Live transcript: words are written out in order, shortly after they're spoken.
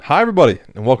Hi, everybody,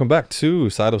 and welcome back to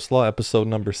Side of Slaw, episode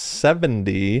number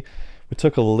 70. We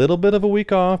took a little bit of a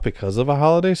week off because of a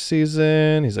holiday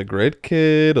season. He's a great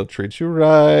kid. He'll treat you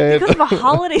right. Because of a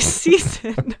holiday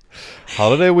season.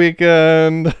 Holiday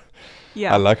weekend.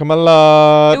 Yeah. I like him a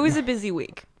lot. It was a busy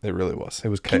week. It really was. It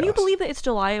was chaos. Can you believe that it's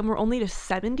July and we're only to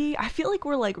 70? I feel like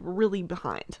we're like really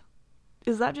behind.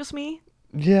 Is that just me?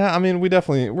 Yeah, I mean, we're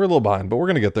a little behind, but we're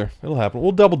going to get there. It'll happen.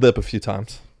 We'll double dip a few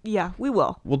times. Yeah, we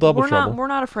will. We'll double we're trouble. We're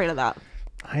not afraid of that.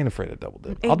 I ain't afraid of double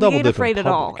dip. And I'll double we ain't dip afraid in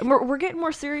at all. public. And we're getting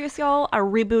more serious, y'all. I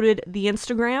rebooted the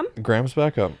Instagram. Graham's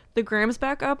back up. The Gram's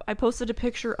back up. I posted a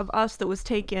picture of us that was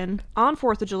taken on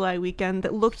 4th of July weekend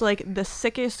that looked like the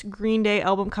sickest Green Day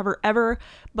album cover ever,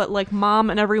 but like mom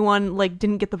and everyone like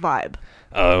didn't get the vibe.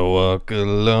 I walk a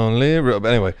lonely road. But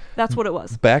anyway, That's what it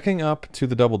was. backing up to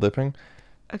the double dipping.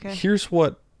 Okay. Here's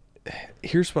what I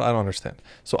don't understand.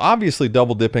 So obviously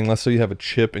double dipping, let's say you have a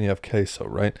chip and you have queso,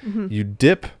 right? Mm-hmm. You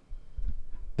dip,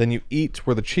 then you eat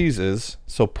where the cheese is.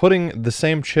 So putting the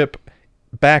same chip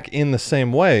back in the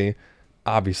same way,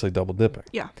 obviously double dipping.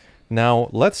 Yeah. Now,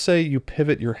 let's say you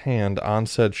pivot your hand on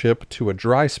said chip to a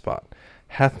dry spot.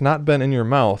 Hath not been in your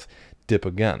mouth, dip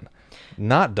again.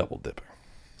 Not double dipping.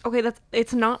 Okay,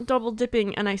 it's not double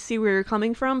dipping, and I see where you're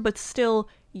coming from, but still,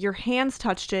 your hands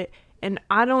touched it, and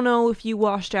I don't know if you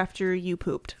washed after you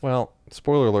pooped. Well,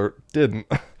 spoiler alert, didn't.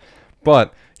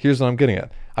 But here's what I'm getting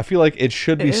at. I feel like it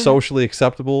should be socially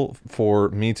acceptable for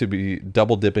me to be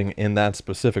double dipping in that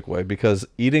specific way, because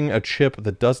eating a chip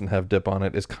that doesn't have dip on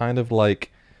it is kind of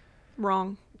like,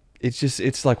 Wrong.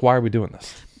 it's like, why are we doing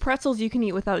this? Pretzels you can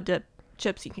eat without dip.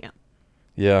 Chips you can't.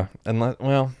 Yeah, and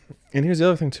here's the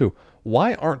other thing too.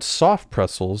 Why aren't soft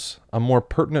pretzels a more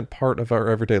pertinent part of our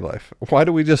everyday life? Why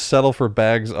do we just settle for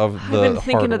bags of the I've been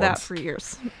thinking hard of that ones? for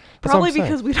years. what Probably I'm saying.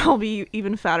 because we'd all be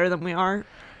even fatter than we are.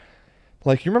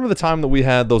 Like, you remember the time that we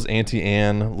had those Auntie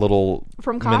Anne little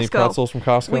From mini Costco. pretzels from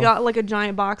Costco? We got like a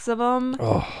giant box of them.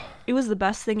 Oh, It was the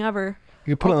best thing ever.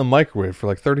 you could put it in the microwave for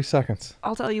like 30 seconds.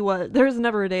 I'll tell you what, there's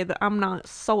never a day that I'm not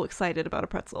so excited about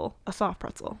a soft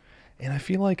pretzel. And I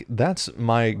feel like that's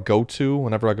my go-to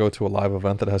whenever I go to a live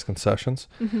event that has concessions.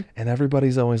 Mm-hmm. And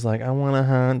everybody's always like, I want a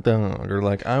hot dog, or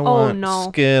like, I want no.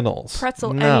 Skittles.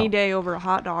 Pretzel No. any day over a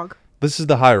hot dog. This is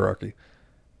the hierarchy.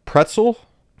 Pretzel,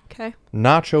 Okay.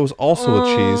 nachos, also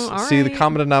with cheese. all See, the right.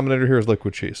 common denominator here is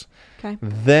liquid cheese. Okay.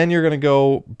 Then you're going to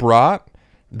go brat.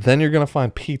 Then you're going to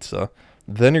find pizza.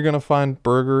 Then you're going to find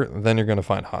burger. Then you're going to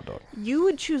find hot dog. You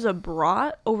would choose a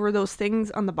brat over those things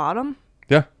on the bottom?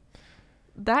 Yeah.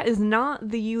 That is not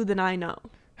the you that I know.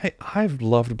 Hey, I've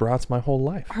loved brats my whole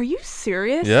life. Are you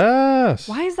serious? Yes.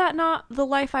 Why is that not the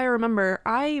life I remember?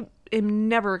 I am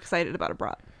never excited about a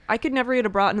brat. I could never eat a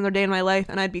brat another day in my life,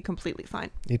 and I'd be completely fine.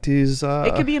 It is.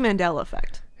 It could be a Mandela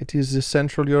effect. It is the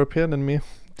Central European in me.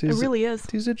 It really is.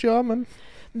 It is a German.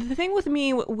 The thing with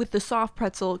me with the soft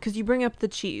pretzel, because you bring up the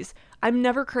cheese, I'm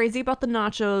never crazy about the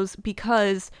nachos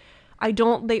because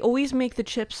they always make the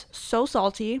chips so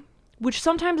salty, which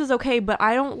sometimes is okay, but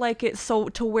I don't like it so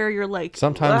to where you're like,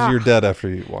 Sometimes ugh. you're dead after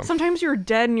you eat one. Sometimes you're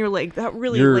dead and you're like, that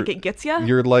really, You're- like, it gets you.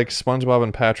 You're like SpongeBob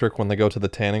and Patrick when they go to the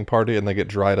tanning party and they get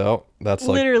dried out. That's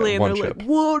like Literally, and one they're chip. like,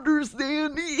 water,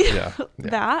 Sandy. Yeah, yeah.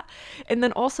 That. And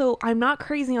then also, I'm not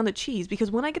crazy on the cheese because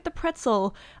when I get the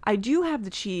pretzel, I do have the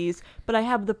cheese, but I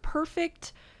have the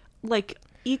perfect, like,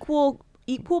 equal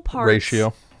parts.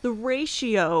 Ratio. The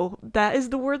ratio, that is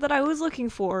the word that I was looking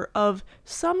for, of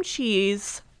some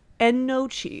cheese and no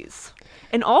cheese.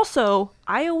 And also,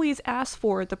 I always ask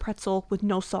for the pretzel with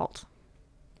no salt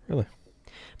Really?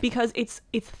 because it's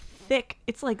thick.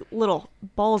 It's like little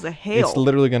balls of hail. It's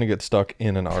literally going to get stuck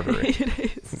in an artery.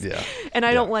 It is. Yeah. And I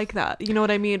Yeah. don't like that. You know what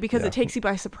I mean? Because Yeah. it takes you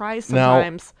by surprise Now,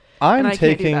 sometimes. I'm and I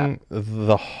can't do taking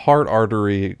the heart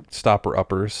artery stopper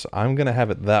uppers. I'm going to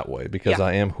have it that way because Yeah.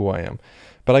 I am who I am.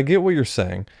 But I get what you're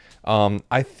saying.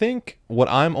 I think what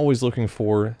I'm always looking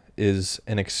for is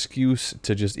an excuse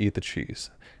to just eat the cheese.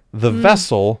 The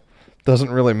vessel doesn't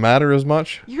really matter as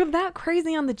much. You're that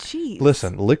crazy on the cheese.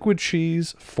 Listen, liquid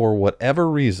cheese, for whatever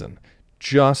reason,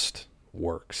 just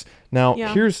works. Now,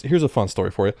 Yeah. here's a fun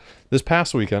story for you. This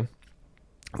past weekend,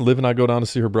 Liv and I go down to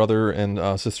see her brother and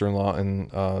sister-in-law and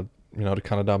to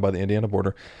kind of down by the Indiana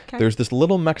border. Okay. There's this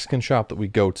little Mexican shop that we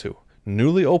go to.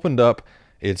 Newly opened up.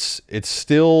 It's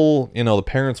still, the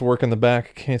parents work in the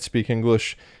back, can't speak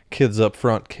English. Kids up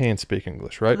front can't speak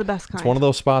English, right? The best It's kind. one of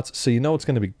those spots, so you know it's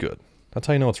going to be good. That's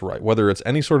how you know it's right. Whether it's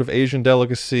any sort of Asian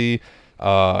delicacy,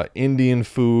 Indian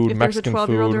food, if Mexican there's a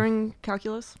 12-year-old food. doing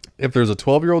calculus, If there's a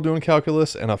 12-year-old doing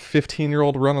calculus and a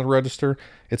 15-year-old running a register,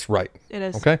 it's right. it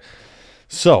is. Okay?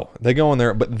 So they go in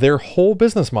there, but their whole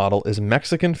business model is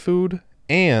Mexican food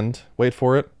and, wait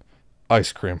for it,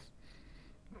 Ice cream.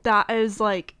 That is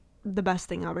like the best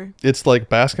thing ever. It's like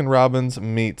Baskin Robbins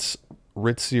meets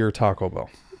ritzier Taco Bell.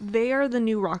 They are the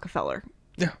new Rockefeller.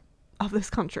 Yeah. Of this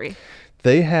country.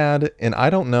 They had, and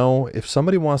I don't know if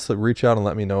somebody wants to reach out and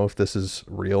let me know if this is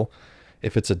real,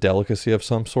 if it's a delicacy of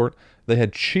some sort. They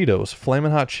had Cheetos,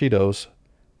 Flamin' Hot Cheetos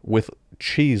with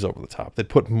cheese over the top. They'd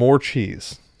put more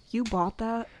cheese. You bought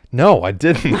that? No, I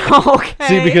didn't. Okay.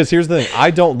 See, because here's the thing. I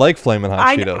don't like Flamin'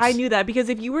 Hot Cheetos. I knew that, because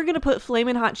if you were going to put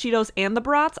Flamin' Hot Cheetos and the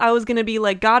brats, I was going to be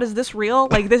like, God, is this real?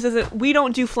 Like, this isn't, we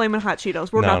don't do Flamin' Hot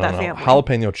Cheetos. We're not that family.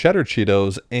 Jalapeno cheddar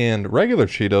Cheetos and regular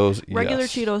Cheetos, Regular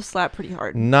yes. Cheetos slap pretty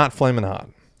hard. Not Flamin' Hot.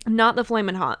 Not the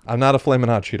Flamin' Hot. I'm not a Flamin'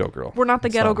 Hot Cheeto girl. We're not the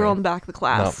ghetto girl in the back of the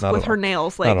class No, with not her at all.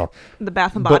 nails Not at like all. the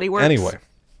Bath and Body Works. Anyway,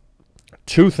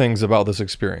 two things about this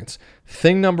experience.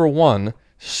 Thing number one,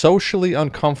 socially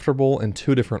uncomfortable in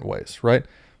two different ways, right?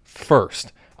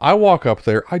 First, I walk up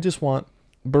there. I just want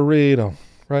burrito,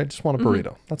 right? Just want a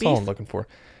burrito. That's all Beef? I'm looking for.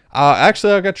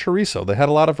 Actually, I got chorizo. They had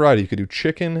a lot of variety. You could do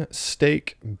chicken,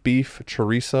 steak, beef,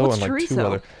 chorizo, What's and like two chorizo?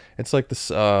 other. It's like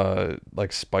this,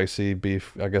 like spicy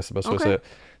beef. I guess the best way to Okay. say it.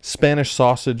 Spanish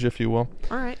sausage, if you will.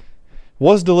 All right.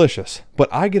 Was delicious. But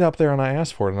I get up there and I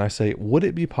ask for it and I say, would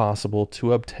it be possible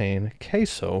to obtain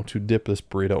queso to dip this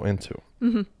burrito into?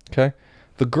 Mm-hmm. Okay.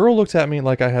 The girl looked at me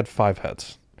like I had 5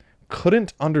 heads.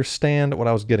 Couldn't understand what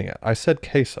I was getting at. I said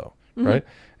queso, right?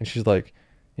 And she's like,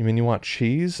 you mean you want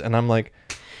cheese? And I'm like,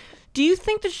 Do you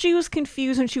think that she was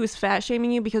confused when she was fat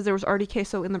shaming you because there was already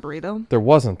queso in the burrito? there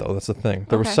wasn't though. That's the thing.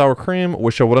 There was Okay. sour cream.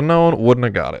 Wish I would have known. Wouldn't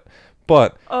have got it.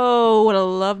 But Oh, would have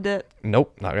loved it.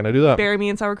 nope, not going to do that. Bury me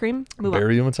in sour cream. Move on.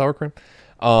 Bury you in sour cream.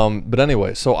 But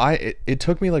anyway, so it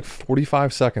took me like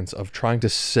 45 seconds of trying to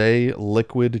say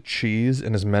liquid cheese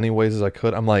in as many ways as I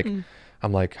could. I'm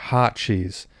like hot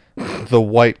cheese, the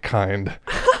white kind,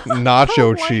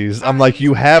 nacho white cheese. I'm like,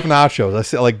 you have nachos. I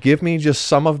said, like, give me just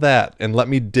some of that and let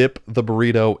me dip the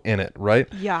burrito in it, right?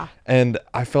 Yeah. And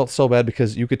I felt so bad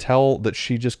because you could tell that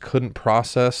she just couldn't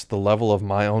process the level of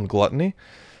my own gluttony.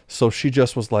 So she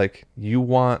just was like, you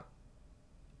want,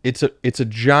 it's a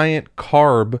giant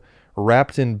carb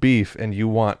wrapped in beef and you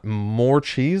want more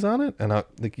cheese on it? And I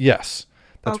like, yes,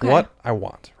 that's Okay. what I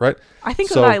want, right? I think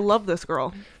So- that I love this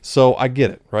girl. So I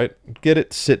get it, right? Get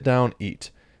it, sit down,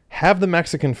 eat. Have the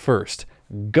Mexican first.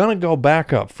 Gonna go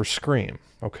back up for Scream,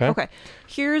 okay? Okay.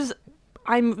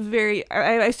 I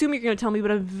assume you're going to tell me,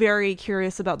 but I'm very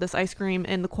curious about this ice cream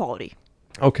and the quality.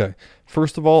 Okay.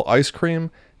 First of all, ice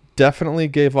cream definitely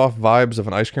gave off vibes of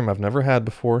an ice cream I've never had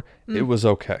before. It was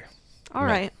okay. All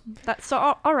right.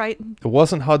 All right. It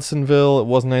wasn't Hudsonville. It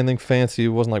wasn't anything fancy. It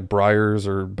wasn't like Breyers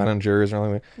or Ben & Jerry's or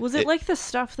anything. Was it like the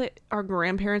stuff that our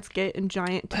grandparents get in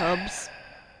giant tubs?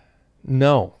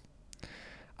 No.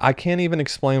 I can't even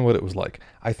explain what it was like.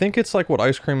 I think it's like what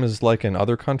ice cream is like in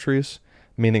other countries,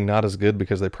 meaning not as good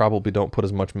because they probably don't put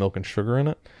as much milk and sugar in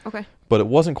it. Okay. But it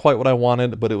wasn't quite what I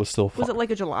wanted, but it was still fun. Was it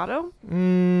like a gelato?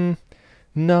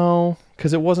 No,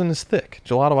 because it wasn't as thick.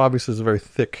 Gelato obviously is a very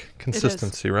thick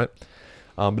consistency, right?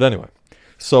 But anyway,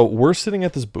 so we're sitting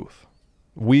at this booth.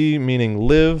 We, meaning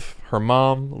Liv, her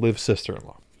mom, Liv's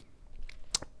sister-in-law.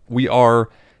 We are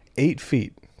 8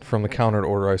 feet from the counter to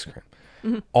order ice cream.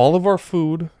 Mm-hmm. All of our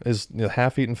food is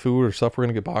half-eaten food or stuff we're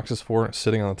going to get boxes for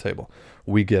sitting on the table.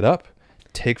 We get up,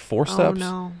 take 4 steps,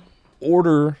 Oh, no.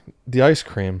 order the ice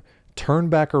cream, turn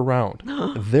back around.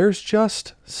 There's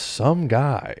just some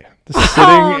guy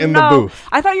sitting in the booth.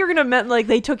 I thought you were going to meant like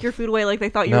they took your food away like they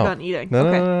thought you were done eating. No,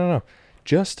 Okay. no.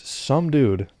 Just some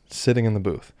dude sitting in the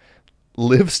booth.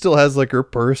 Liv still has like her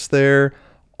purse there.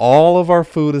 All of our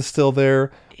food is still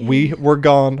there. We were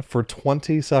gone for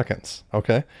 20 seconds.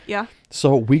 Okay. Yeah.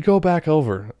 So we go back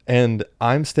over and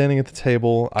I'm standing at the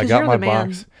table. I 'Cause got you're my the man.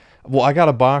 box. Well, I got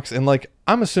a box and like,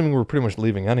 I'm assuming we're pretty much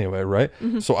leaving anyway, right?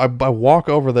 Mm-hmm. So I walk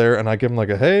over there and I give him like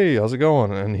a, hey, how's it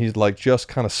going? And he's like, just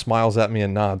kind of smiles at me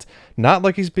and nods. Not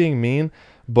like he's being mean,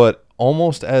 but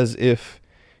almost as if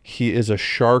he is a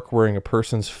shark wearing a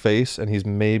person's face and he's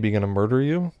maybe going to murder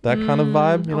you. That kind of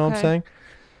vibe, you know what I'm okay.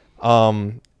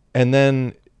 saying? And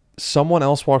then someone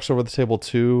else walks over the table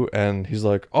too and he's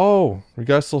like, oh, you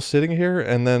guys still sitting here?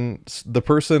 And then the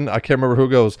person, I can't remember who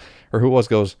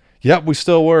goes, yep, we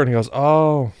still were. And he goes,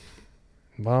 oh,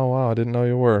 wow, I didn't know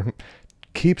you were.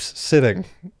 Keeps sitting.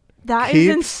 That is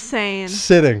Keeps insane.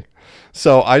 Sitting.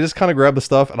 So I just kind of grab the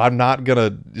stuff and I'm not going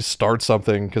to start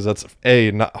something because that's A,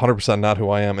 not 100% not who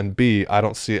I am, and B, I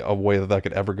don't see a way that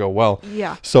could ever go well.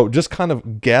 Yeah. So just kind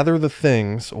of gather the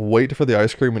things, wait for the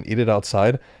ice cream and eat it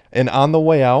outside. And on the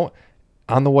way out,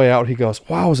 on the way out, he goes,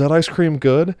 "Wow, is that ice cream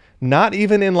good?" Not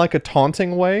even in like a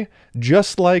taunting way,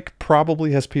 just like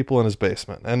probably has people in his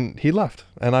basement. And he left.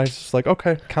 And I was just like,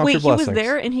 okay, count Wait, your he blessings. was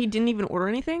there and he didn't even order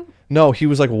anything? No, he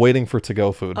was like waiting for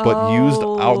to-go food, but used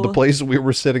out the Oh. place we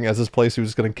were sitting as his place he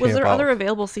was going to camp Was there out. other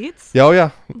available seats? Yeah, oh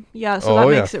yeah. Yeah, so Oh,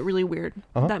 that yeah. makes it really weird.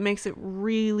 Uh-huh. That makes it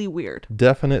really weird.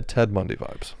 Definite Ted Bundy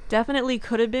vibes. Definitely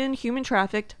could have been human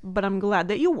trafficked, but I'm glad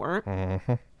that you weren't.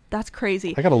 Mm-hmm. That's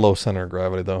crazy. I got a low center of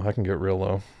gravity, though. I can get real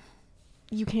low.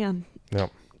 You can.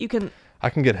 Yep. You can. I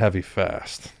can get heavy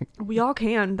fast. We all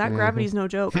can. That gravity's no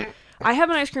joke. I have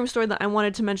an ice cream story that I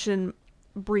wanted to mention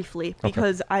briefly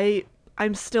because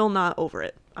I'm still not over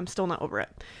it. I'm still not over it.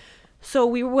 So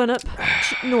we went up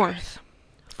north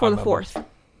for the remember. 4th.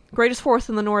 Greatest 4th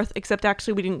in the north, except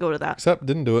actually we didn't go to that. Except,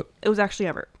 didn't do it. It was actually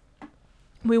Everett.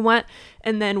 We went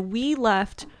and then we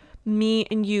left, me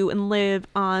and you and Liv,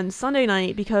 on Sunday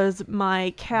night because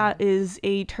my cat is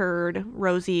a turd,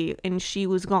 Rosie, and she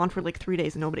was gone for like 3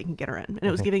 days and nobody can get her in. And it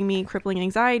was giving me crippling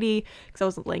anxiety because I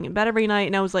was laying in bed every night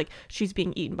and I was like, she's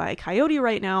being eaten by a coyote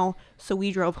right now. So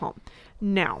we drove home.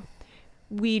 Now,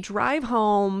 we drive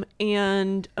home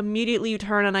and immediately you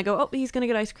turn and I go, oh, he's going to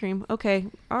get ice cream. Okay.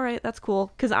 All right. That's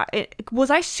cool. Because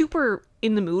was I super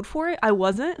in the mood for it? I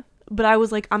wasn't. But I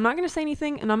was like, I'm not going to say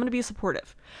anything and I'm going to be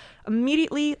supportive.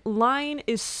 Immediately, line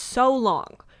is so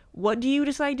long. What do you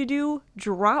decide to do?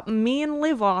 Drop me and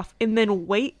Liv off and then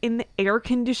wait in the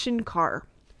air-conditioned car,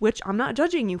 which I'm not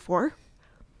judging you for.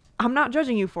 I'm not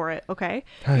judging you for it, okay?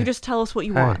 Hey. You just tell us what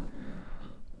you want.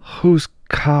 Whose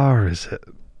car is it?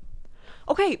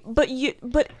 Okay, but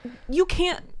you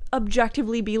can't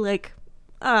objectively be like,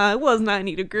 it was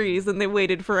 90 degrees and they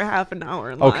waited for a half an hour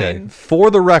in line. Okay,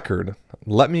 for the record,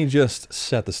 let me just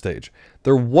set the stage.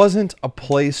 There wasn't a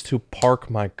place to park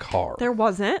my car. There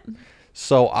wasn't.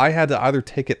 So I had to either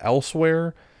take it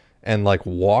elsewhere and like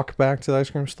walk back to the ice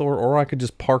cream store, or I could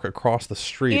just park across the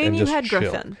street and, And you just had chill.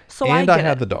 Griffin, so and I I get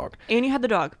had it. the dog. And you had the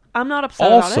dog. I'm not upset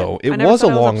about Also, it. it I never was a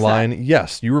said I long upset. line.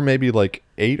 Yes, you were maybe like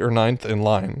 8th or 9th in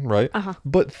line, right? Uh-huh.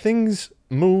 But things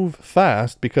move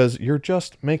fast because you're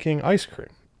just making ice cream.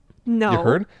 No. You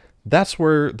heard? That's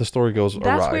where the story goes That's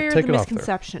awry. where Take the it off there.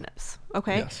 misconception is.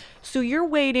 Okay? Yes. So you're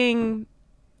waiting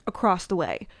across the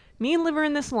way. Me and Liv are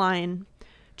in this line,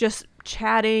 just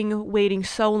chatting, waiting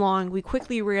so long. We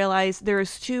quickly realize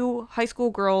there's 2 high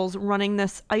school girls running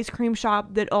this ice cream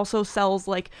shop that also sells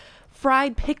like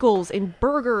fried pickles and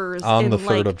burgers On and the 3rd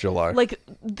like, of July. Like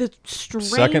the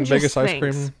strangest Second biggest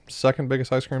things.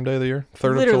 ice cream day of the year.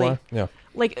 3rd Literally. of July. Yeah.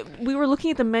 Like, we were looking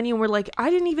at the menu and we're like, I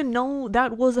didn't even know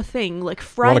that was a thing. Like,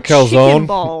 fried Want a chicken calzone?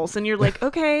 balls. And you're like,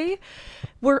 okay.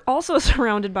 We're also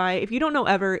surrounded by, if you don't know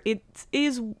ever, it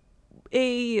is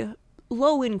a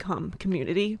low-income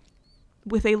community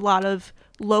with a lot of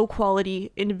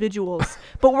low-quality individuals.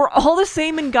 But we're all the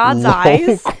same in God's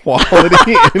eyes.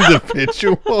 Quality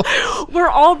individual. We're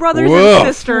all brothers Whoa. and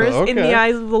sisters in the Okay.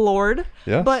 eyes of the Lord.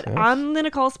 Yes, But yes. I'm going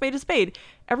to call a spade a spade.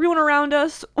 Everyone around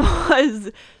us was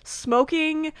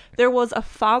smoking. There was a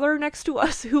father next to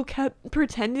us who kept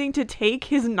pretending to take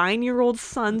his 9-year-old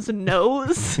son's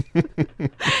nose.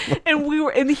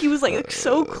 and he was like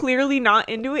so clearly not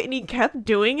into it and he kept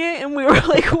doing it and we were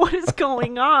like, what is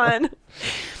going on?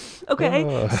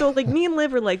 Okay. So like me and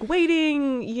Liv are like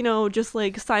waiting, you know, just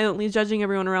like silently judging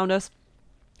everyone around us.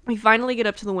 We finally get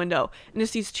up to the window, and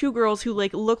it's these 2 girls who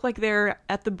like look like they're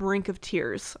at the brink of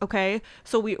tears. Okay,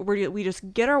 so we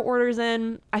just get our orders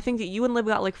in. I think that you and Liv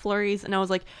got like flurries, and I was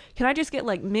like, "Can I just get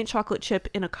like mint chocolate chip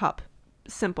in a cup?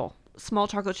 Simple, small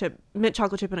chocolate chip, mint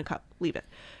chocolate chip in a cup. Leave it,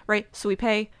 right?" So we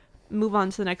pay, move on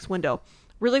to the next window.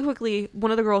 Really quickly, one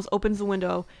of the girls opens the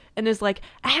window and is like,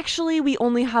 actually, we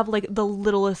only have like the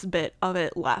littlest bit of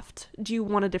it left. Do you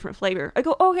want a different flavor? I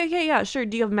go, okay, yeah, sure.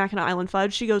 Do you have Mackinac Island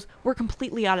fudge? She goes, we're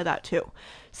completely out of that too.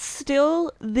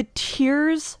 Still, the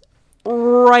tears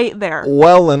right there.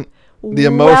 Welling. The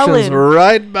emotions Welling.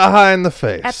 right behind the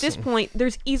face. At this point,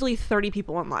 there's easily 30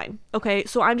 people online. Okay,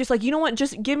 so I'm just like, you know what?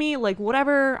 Just give me like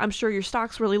whatever. I'm sure your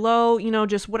stock's really low. You know,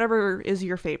 just whatever is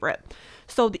your favorite.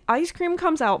 So the ice cream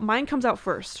comes out. Mine comes out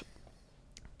first.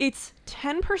 It's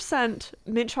 10%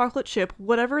 mint chocolate chip,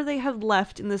 whatever they had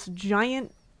left in this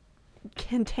giant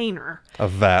container, A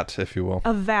vat, if you will.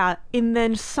 a vat, and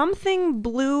then something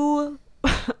blue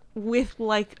with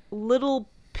like little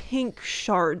pink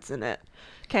shards in it.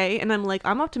 Okay, and I'm like,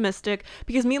 I'm optimistic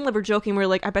because me and Liv were joking. We are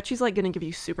like, I bet she's like gonna give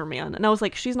you Superman, and I was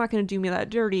like, she's not gonna do me that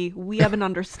dirty. We have an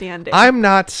understanding. I'm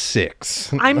not 6.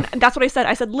 That's what I said.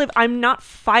 I said, Liv, I'm not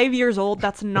 5 years old.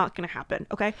 That's not gonna happen.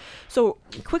 Okay. So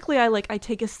quickly, I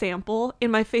take a sample,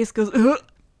 and my face goes, ugh.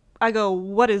 I go,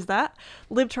 what is that?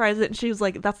 Liv tries it and she was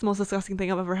like, that's the most disgusting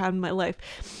thing I've ever had in my life.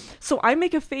 So I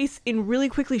make a face and really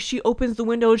quickly she opens the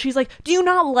window and she's like, do you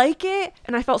not like it?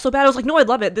 And I felt so bad. I was like, no, I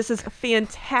love it. This is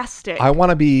fantastic. I want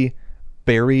to be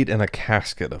buried in a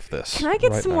casket of this. Can I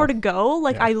get right some now. more to go?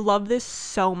 Like, Yeah. I love this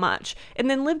so much. And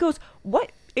then Liv goes,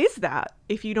 what is that?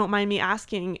 If you don't mind me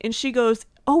asking. And she goes,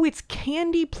 oh, it's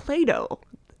candy Play-Doh.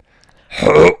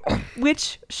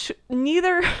 Which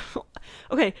neither...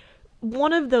 Okay,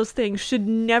 one of those things should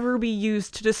never be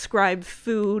used to describe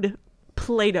food.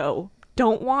 Play-Doh.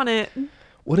 Don't want it.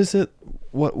 What is it?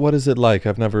 What is it like?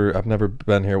 I've never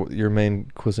been here. Your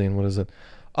main cuisine, what is it?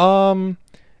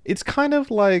 It's kind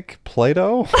of like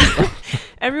Play-Doh.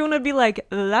 Everyone would be like,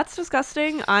 that's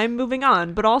disgusting. I'm moving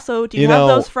on. But also, do you, You have know,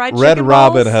 those fried Red chicken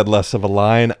Robin balls? had less of a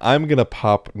line. I'm gonna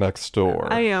pop next door.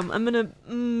 I am. I'm going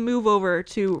to move over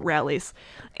to Rally's.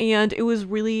 And it was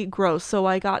really gross. So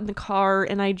I got in the car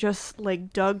and I just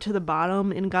like dug to the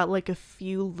bottom and got like a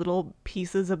few little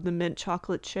pieces of the mint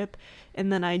chocolate chip.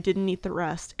 And then I didn't eat the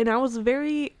rest. And I was I'm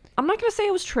not going to say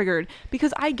I was triggered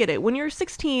because I get it. When you're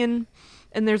 16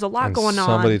 and there's a lot And going on.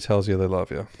 somebody tells you they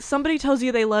love you. Somebody tells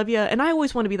you they love you. And I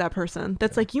always want to be that person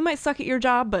that's like, you might suck at your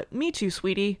job, but me too,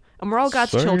 sweetie. And we're all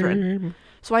God's children. Same.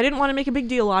 So I didn't want to make a big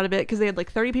deal out of it because they had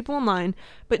like 30 people in line.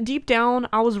 But deep down,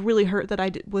 I was really hurt that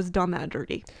I was done that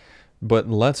dirty. But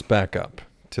let's back up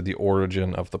to the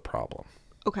origin of the problem.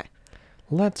 Okay.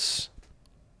 Let's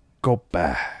go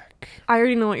back. I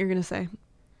already know what you're going to say.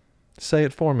 Say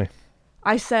it for me.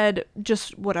 I said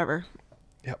just whatever.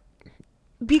 Yep.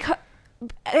 Because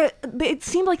it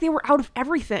seemed like they were out of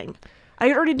everything. I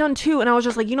had already done 2 and I was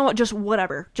just like, you know what? Just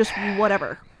whatever. Just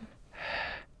whatever.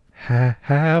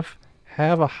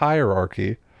 Have a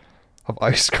hierarchy of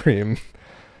ice cream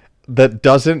that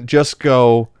doesn't just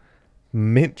go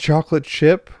mint chocolate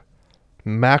chip,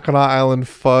 Mackinac Island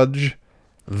fudge,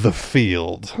 the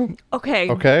field. Okay.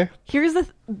 Okay? Here's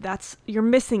you're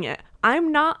missing it.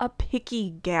 I'm not a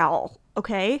picky gal,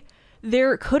 okay?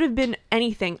 There could have been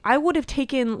anything. I would have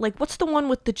taken, like, what's the one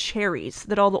with the cherries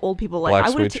that all the old people like? Black I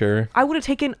would sweet cherry. I would have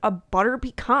taken a butter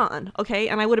pecan, okay?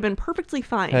 And I would have been perfectly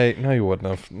fine. Hey, no, you wouldn't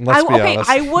have. Let's be honest.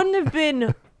 I wouldn't have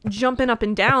been jumping up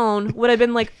and down. Would have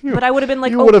been like, but I would have been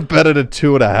like, you would have betted a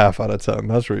 2.5 out of 10.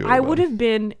 That's where you would I have would been. have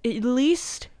been at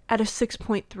least at a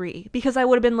 6.3 because I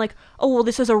would have been like, oh, well,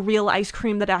 this is a real ice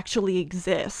cream that actually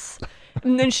exists.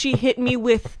 And then she hit me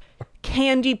with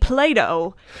candy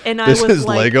Play-Doh, and I This was is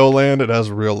like, Legoland. It has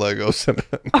real Legos in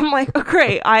it. I'm like, oh,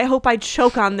 great. I hope I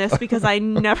choke on this because I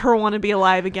never want to be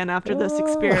alive again after this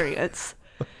experience.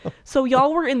 So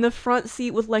y'all were in the front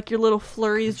seat with like your little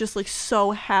flurries, just like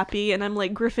so happy, and I'm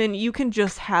like, Griffin, you can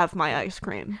just have my ice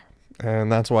cream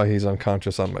And that's why he's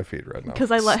unconscious on my feet right now.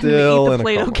 because I let Still him eat in the a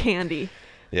Play-Doh coma. candy.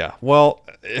 Yeah. Well,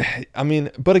 I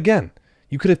mean, but again,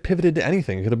 you could have pivoted to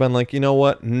anything. You could have been like, you know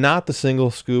what? Not the single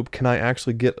scoop. Can I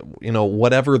actually get,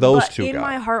 whatever those But two in got?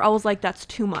 my heart, I was like, that's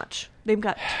too much. They've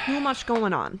got too much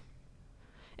going on.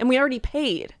 And we already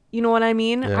paid. You know what I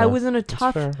mean? Yeah, I was in a that's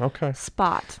tough fair. Okay.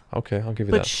 spot. Okay, I'll give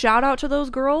you But that. shout out to those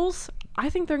girls. I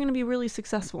think they're going to be really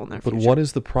successful in their But future. what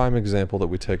is the prime example that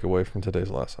we take away from today's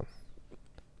lesson?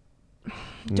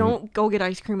 Don't go get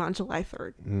ice cream on July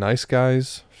 3rd. Nice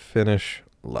guys finish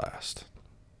last.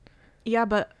 Yeah,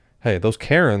 but Hey, those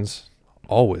Karens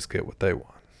always get what they want.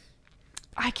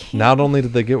 I can't. Not only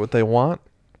did they get what they want,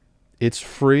 it's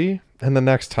free, and the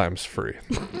next time's free.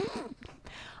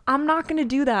 I'm not going to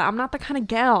do that. I'm not the kind of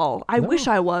gal. I wish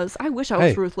I was. I wish I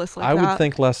was Hey, ruthless like I that. would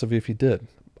think less of you if you did.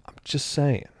 I'm just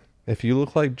saying. If you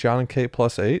look like John and Kate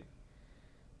plus 8,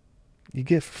 you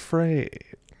get free.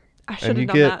 I should you have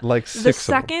done get, that. like, the 6 of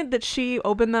them. second that she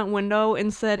opened that window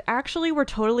and said, actually, we're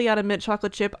totally out of mint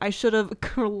chocolate chip, I should have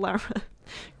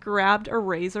grabbed a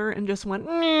razor and just went,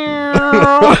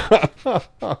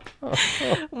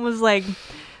 was like,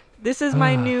 this is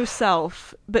my new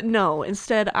self. But no,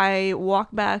 instead I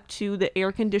walked back to the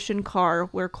air-conditioned car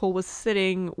where Cole was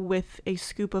sitting with a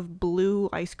scoop of blue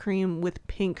ice cream with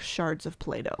pink shards of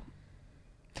Play-Doh.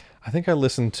 I think I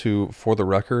listened to, for the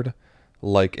record,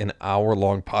 like an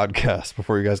hour-long podcast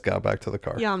before you guys got back to the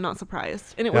car. Yeah, I'm not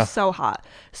surprised. And it Yeah. was so hot.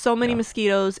 So many Yeah.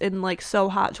 mosquitoes and like so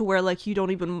hot to where like you don't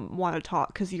even want to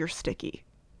talk because you're sticky.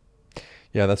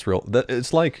 Yeah, that's real.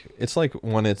 It's like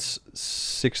when it's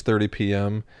 6:30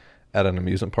 p.m. at an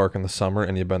amusement park in the summer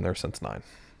and you've been there since 9.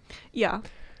 Yeah.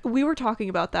 We were talking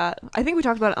about that. I think we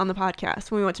talked about it on the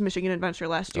podcast when we went to Michigan Adventure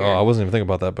last year. Oh, I wasn't even thinking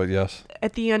about that, but yes.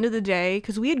 At the end of the day,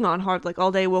 because we had gone hard like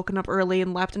all day, woken up early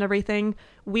and left and everything,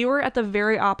 we were at the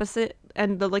very opposite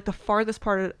and the farthest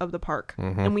part of the park,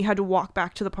 Mm-hmm. and we had to walk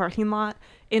back to the parking lot.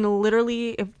 And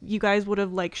literally, if you guys would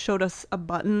have like showed us a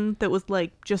button that was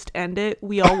like just end it,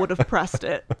 we all would have pressed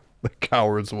it. The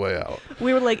coward's way out.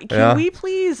 We were like, can Yeah. we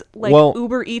please like Well-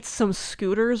 Uber Eats some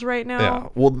scooters right now? Yeah.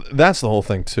 Well, that's the whole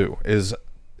thing too. Is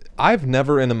I've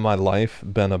never in my life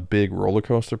been a big roller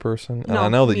coaster person, and No, I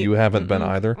know that me- you haven't been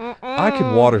either. I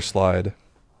could water slide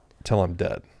till I'm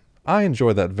dead. I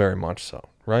enjoy that very much so.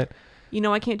 Right. You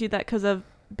know, I can't do that because of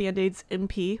Band-Aids and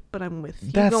pee, but I'm with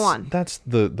you. That's Go on. That's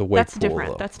the wave That's pool,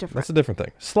 different. though. That's different. That's a different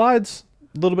thing. Slides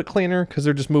a little bit cleaner because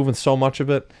they're just moving so much of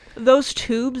it. Those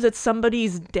tubes that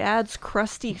somebody's dad's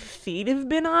crusty feet have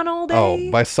been on all day.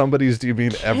 Oh, by somebody's, do you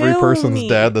mean every Kill person's me.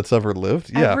 dad that's ever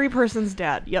lived? Yeah. Every person's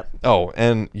dad. Yep. Oh,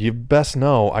 and you best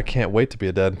know I can't wait to be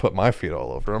a dad and put my feet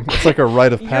all over him. It's like a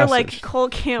rite of You're passage. like, Cole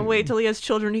can't wait till he has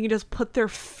children. He can just put their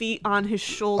feet on his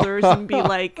shoulders and be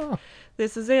like,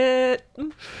 this is it.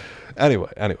 Anyway,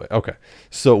 okay.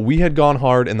 So we had gone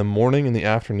hard in the morning and the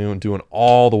afternoon doing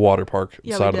all the water park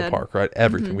Yeah, we side of the did. park, right?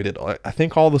 Everything. We did, I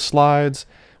think, all the slides.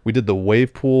 We did the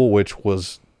wave pool, which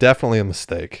was definitely a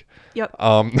mistake. Yep.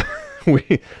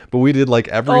 But we did like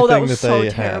everything Oh, that was that so they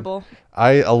terrible.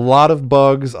 had. A lot of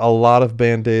bugs, a lot of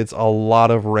band-aids, a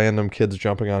lot of random kids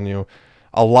jumping on you,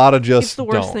 a lot of just It's the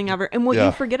worst don't. thing ever. And what Yeah.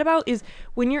 you forget about is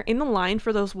when you're in the line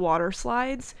for those water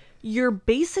slides, you're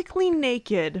basically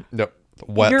naked. Yep.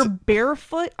 Wet. You're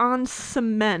barefoot on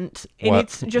cement, and Wet.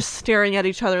 it's just staring at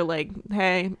each other like,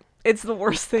 hey, it's the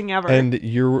worst thing ever. And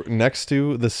you're next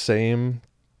to the same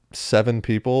 7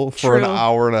 people for an True.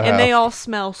 hour and a half. And they all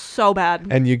smell so bad.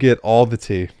 And you get all the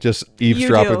tea, just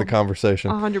eavesdropping do. the conversation.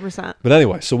 100%. But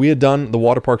anyway, so we had done the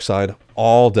water park side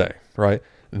all day, right?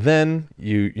 Then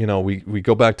we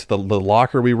go back to the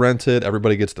locker we rented.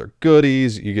 Everybody gets their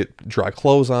goodies. You get dry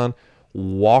clothes on.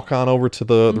 Walk on over to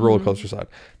the roller coaster side.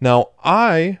 Now,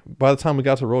 by the time we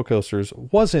got to roller coasters,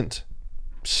 wasn't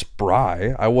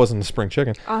spry. I wasn't a spring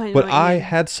chicken, I know but what you I mean.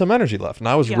 had some energy left, and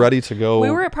I was Yeah. ready to go.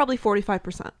 We were at probably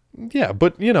 45%. Yeah,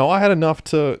 but I had enough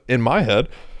to, in my head,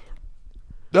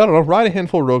 I don't know, ride a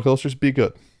handful of roller coasters, be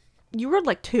good. You rode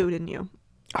like 2, didn't you?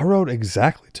 I rode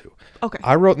exactly 2. Okay.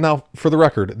 Now, for the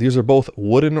record, these are both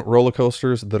wooden roller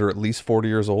coasters that are at least 40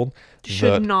 years old.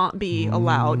 Should that not be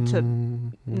allowed to.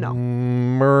 No,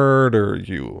 murder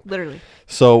you. literally.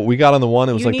 So we got on the one.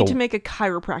 It was You like need the to make a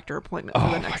chiropractor appointment for the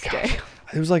my next gosh. day.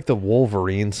 It was like the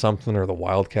Wolverine something or the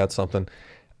Wildcat something.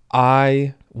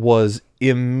 I was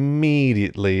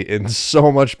immediately in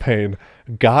so much pain.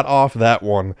 Got off that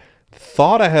one.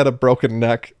 Thought I had a broken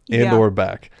neck and Yeah. or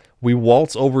back. We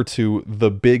waltz over to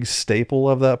the big staple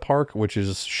of that park, which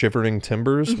is Shivering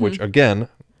Timbers, Mm-hmm. which again,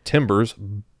 Timbers,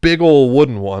 big old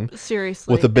wooden one.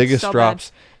 Seriously. With the it's biggest so bad.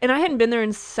 drops. And I hadn't been there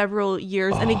in several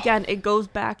years. And again, it goes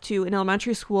back to in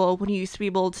elementary school when you used to be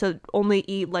able to only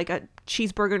eat like a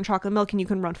cheeseburger and chocolate milk and you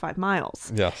can run 5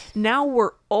 miles. Yes. Now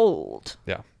we're old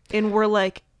Yeah. and we're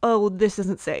like, oh, this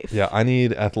isn't safe. Yeah, I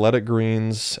need athletic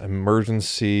greens,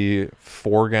 emergency,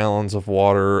 4 gallons of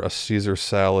water, a Caesar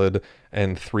salad,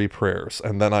 and 3 prayers,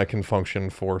 and then I can function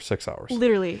for 6 hours.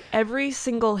 Literally, every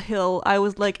single hill, I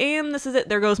was like, and this is it.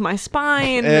 There goes my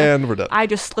spine. And we're done. I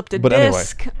just slipped a But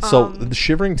disc. anyway, so the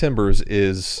Shivering Timbers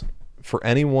is for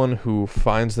anyone who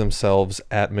finds themselves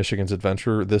at Michigan's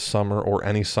Adventure this summer or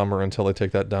any summer until they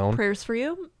take that down. Prayers for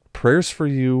you. Prayers for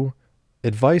you.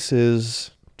 Advice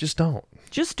is just don't.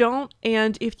 Just don't.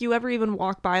 And if you ever even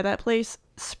walk by that place,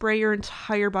 spray your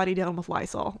entire body down with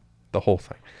Lysol. The whole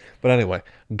thing. But anyway,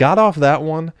 got off that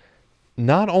one.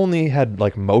 Not only had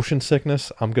like motion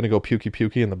sickness, I'm going to go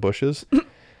pukey in the bushes.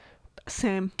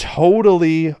 Same.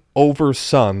 Totally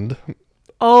oversunned.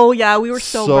 Oh, yeah. We were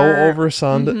so burnt.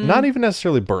 oversunned. Not even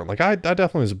necessarily burnt. Like I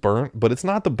definitely was burnt, but it's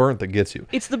not the burnt that gets you.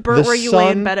 It's the burnt The where you lay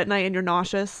in sun- bed at night and you're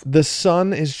nauseous. The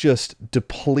sun is just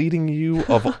depleting you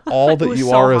of all that was you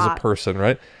so are as a hot. person,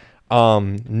 right?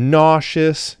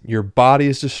 Nauseous, your body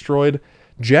is destroyed.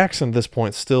 Jackson at this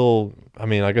point still, I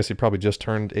mean, I guess he probably just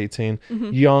turned 18.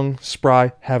 Young,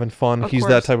 spry, having fun. He's that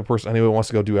course. type of person anyway, wants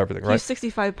to go do everything, right? He's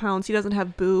 65 pounds. He doesn't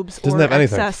have boobs Doesn't or have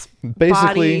anything. excess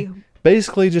Basically, body.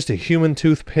 basically just a human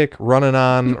toothpick running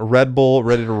on Red Bull,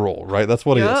 ready to roll, right? That's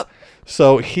what he is. Yup.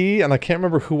 So he and I can't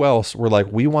remember who else were like,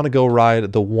 we want to go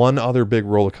ride the one other big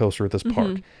roller coaster at this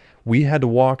park. We had to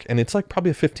walk, and it's like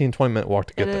probably a 15, 20-minute walk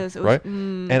to get It there, is. It was- right?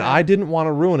 And I didn't want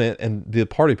to ruin it and the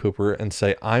party pooper and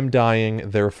say, I'm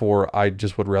dying, therefore I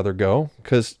just would rather go.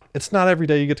 Because it's not every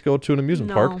day you get to go to an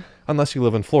amusement park No. unless you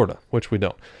live in Florida, which we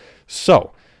don't.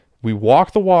 So we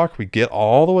walk the walk, we get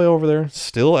all the way over there,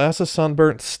 still as a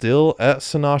sunburnt, still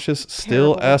as nauseous,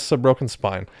 still Terrible. as a broken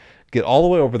spine. Get all the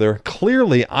way over there.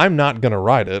 Clearly, I'm not going to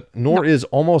ride it, nor is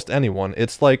almost anyone.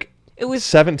 It's like It was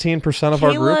 17% of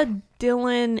our group. Kayla,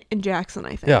 Dylan, and Jackson,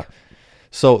 I think. Yeah.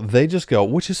 So they just go,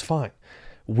 which is fine.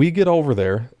 We get over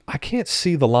there. I can't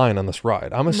see the line on this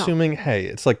ride. I'm assuming, hey,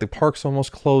 it's like the park's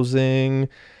almost closing.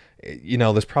 You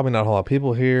know, there's probably not a whole lot of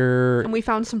people here. And we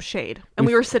found some shade. And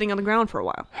we were sitting on the ground for a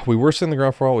while. We were sitting on the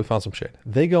ground for a while. We found some shade.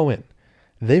 They go in.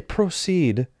 They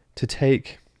proceed to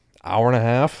take hour and a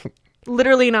half.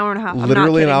 Literally an hour and a half.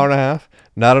 Literally an hour and a half.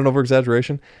 Not an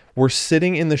over-exaggeration. We're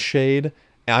sitting in the shade.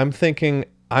 I'm thinking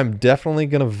I'm definitely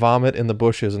going to vomit in the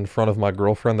bushes in front of my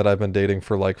girlfriend that I've been dating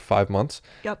for like 5 months.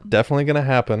 Yep. Definitely going to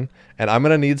happen. And I'm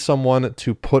going to need someone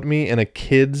to put me in a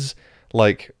kid's,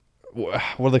 like, what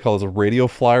do they call those? Radio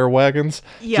flyer wagons?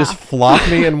 Yeah. Just flop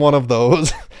me in one of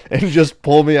those and just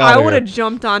pull me out I of would here. have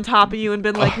jumped on top of you and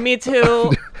been like, me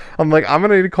too. I'm like, I'm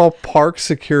going to need to call park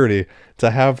security to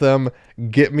have them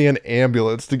get me an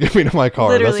ambulance to get me to my car.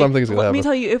 Literally. That's something's going to Let happen. me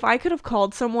tell you, if I could have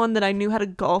called someone that I knew had a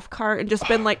golf cart and just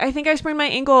been like, I think I sprained my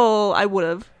ankle, I would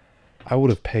have. I would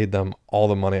have paid them all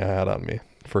the money I had on me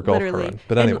for a golf cart Literally. ride.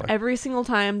 But anyway. And every single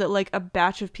time that like a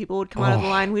batch of people would come out of the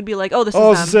line, we'd be like, oh, this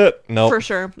Oh, is this is them. it. No. For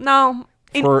sure. No.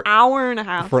 An For- hour and a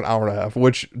half. For an hour and a half,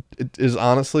 which is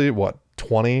honestly, what,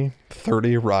 20,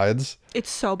 30 rides? It's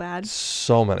so bad.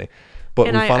 So many. But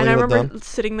And we I finally got it remember done.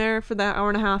 sitting there for that hour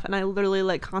and a half, and I literally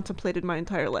like contemplated my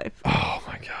entire life. Oh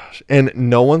my gosh. And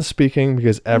no one's speaking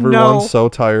because everyone's No. so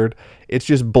tired. It's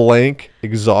just blank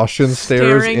exhaustion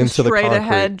stares Staring into the straight concrete.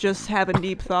 ahead, just having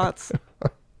deep thoughts.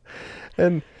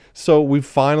 And so they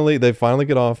finally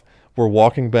get off. We're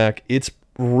walking back. It's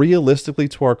realistically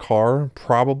to our car,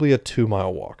 probably a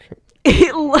 2-mile walk.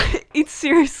 It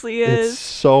seriously It's is.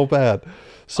 so bad.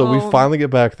 So we Oh. finally get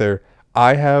back there.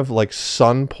 I have like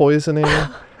sun poisoning.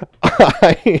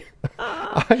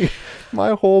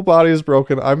 My whole body is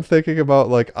broken. I'm thinking about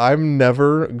like I'm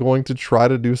never going to try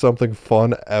to do something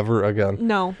fun ever again.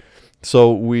 No.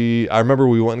 So I remember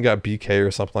we went and got BK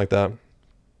or something like that.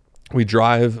 We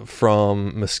drive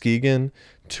from Muskegon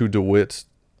to DeWitt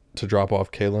to drop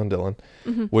off Kayla and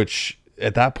Dylan, which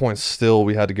at that point still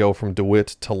we had to go from DeWitt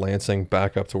to Lansing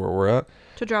back up to where we're at.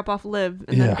 To drop off Liv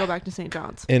and Yeah. then go back to St.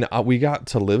 John's. And we got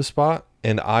to Liv's spot,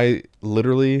 and I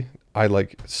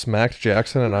like smacked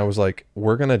Jackson, and I was like,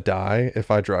 "We're gonna die if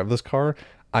I drive this car.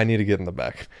 I need to get in the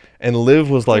back." And Liv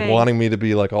was like Okay. wanting me to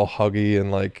be like all huggy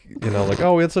and like, you know, like,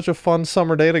 "Oh, we had such a fun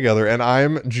summer day together," and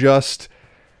I'm just,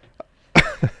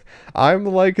 I'm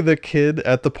like the kid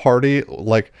at the party,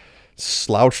 like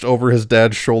slouched over his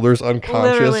dad's shoulders,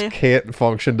 unconscious, Literally. can't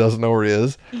function, doesn't know where he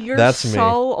is. You're That's so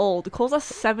me. old. Cole's a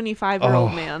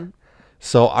 75-year-old Oh. man.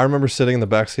 So I remember sitting in the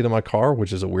back seat of my car,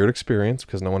 which is a weird experience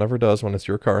because no one ever does when it's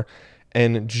your car,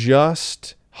 and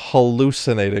just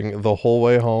hallucinating the whole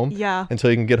way home. Yeah. Until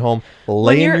you can get home,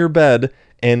 lay in you're- your bed,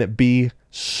 and be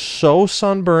so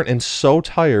sunburnt and so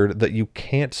tired that you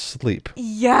can't sleep.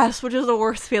 Yes, which is the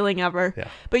worst feeling ever. Yeah.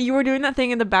 But you were doing that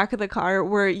thing in the back of the car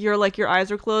where you're like your eyes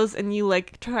are closed and you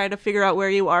like try to figure out where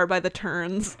you are by the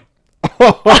turns.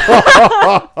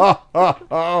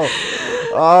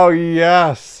 Oh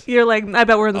yes. You're like, I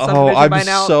bet we're in the Oh, subdivision I'm by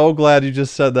now. so glad you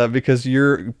just said that because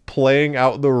you're playing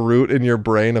out the route in your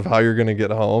brain of how you're gonna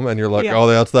get home, and you're like, Yeah. "Oh,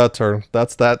 that's that turn.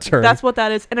 That's that turn." That's what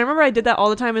that is. And I remember I did that all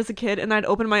the time as a kid, and I'd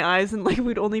open my eyes and like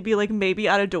we'd only be like maybe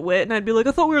out of DeWitt, and I'd be like,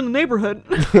 I thought we were in the neighborhood.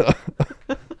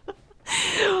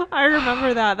 I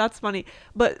remember that. That's funny.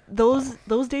 But those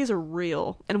days are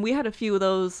real, and we had a few of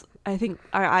those. I think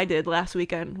I did last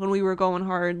weekend when we were going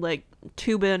hard, like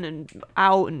tubing and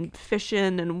out and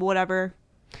fishing and whatever.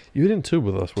 You didn't tube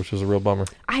with us, which is a real bummer.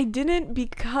 I didn't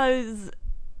because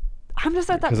I'm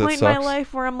just at that 'Cause it point in my sucks.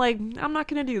 life where I'm like, I'm not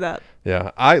gonna do that.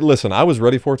 Yeah, I was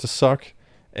ready for it to suck,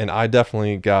 and I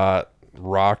definitely got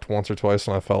rocked once or twice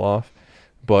when I fell off,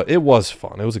 but it was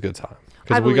fun. It was a good time I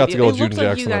because we believe got to you. go It with Jude looked and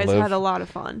like you Jackson and guys Liv. had a lot of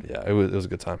fun. Yeah, it was a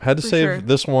good time. Had to For save sure.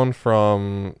 this one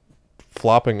from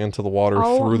flopping into the water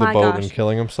Oh through the my boat gosh. and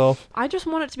killing himself. I just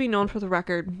want it to be known for the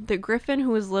record that Griffin,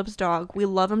 who is Liv's dog, we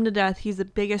love him to death. He's the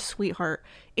biggest sweetheart.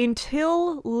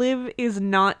 Until Liv is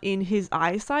not in his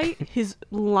eyesight, his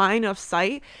line of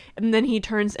sight, and then he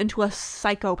turns into a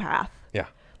psychopath. Yeah.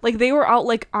 Like they were out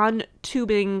like on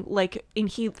tubing, like, and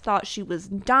he thought she was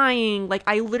dying. Like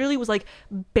I literally was like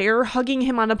bear hugging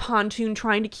him on a pontoon,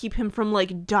 trying to keep him from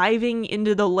like diving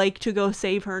into the lake to go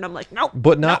save her. And I'm like, nope.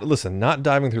 But not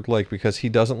diving through the lake because he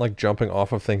doesn't like jumping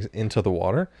off of things into the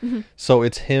water. Mm-hmm. So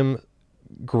it's him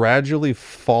gradually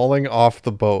falling off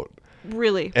the boat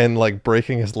Really. and like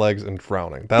breaking his legs and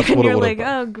drowning. That's what And it you're would like,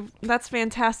 have been. oh, that's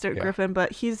fantastic, Yeah. Griffin.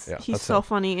 But he's Yeah, he's that's so him.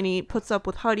 funny, and he puts up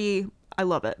with Huddy. I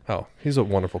love it. Oh, he's a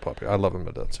wonderful puppy. I love him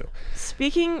to death too.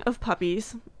 Speaking of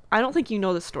puppies, I don't think you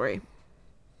know this story.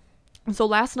 So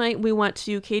last night we went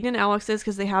to Caden and Alex's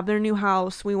because they have their new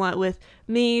house. We went with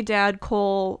me, Dad,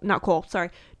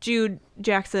 Jude,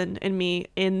 Jackson, and me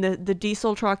in the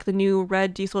diesel truck, the new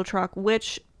red diesel truck,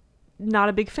 which not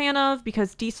a big fan of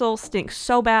because diesel stinks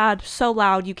so bad, so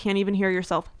loud, you can't even hear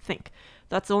yourself think.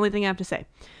 That's the only thing I have to say.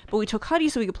 But we took Huddy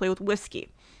so we could play with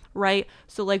whiskey, right?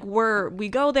 So like we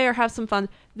go there, have some fun.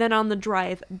 Then on the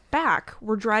drive back,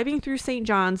 we're driving through St.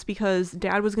 John's because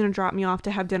Dad was going to drop me off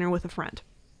to have dinner with a friend.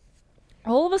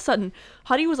 All of a sudden,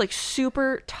 Huddy was like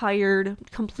super tired,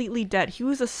 completely dead. He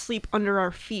was asleep under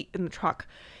our feet in the truck.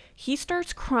 He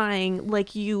starts crying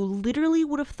like you literally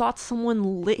would have thought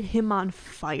someone lit him on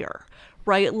fire,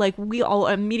 right? Like we all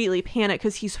immediately panic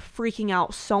because he's freaking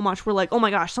out so much. We're like, oh my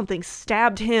gosh, something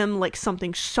stabbed him, like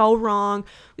something's so wrong.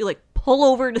 We like pull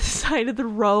over to the side of the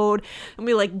road and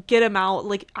we like get him out.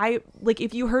 Like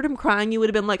if you heard him crying, you would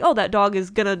have been like, oh, that dog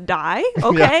is gonna die.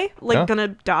 Okay. Gonna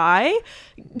die.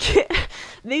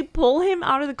 They pull him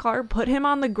out of the car, put him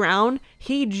on the ground.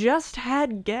 He just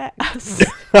had gas.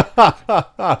 They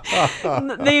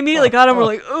immediately got him. We're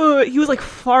like, ugh. He was like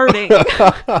farting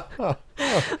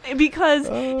because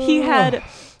he had,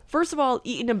 first of all,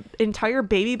 eaten an entire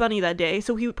baby bunny that day.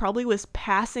 So he probably was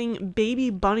passing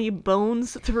baby bunny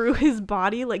bones through his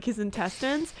body, like his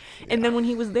intestines. And then when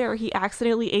he was there, he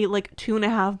accidentally ate like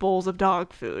 2.5 bowls of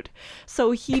dog food.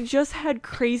 So he just had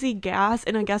crazy gas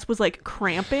and I guess was like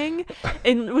cramping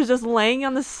and was just laying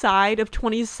on the side of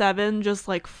 27, just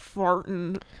like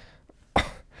farting.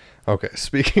 Okay,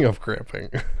 speaking of cramping.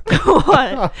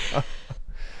 What?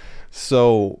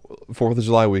 So, 4th of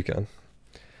July weekend.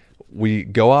 We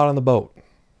go out on the boat.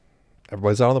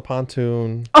 Everybody's out on the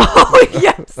pontoon. Oh,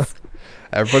 yes.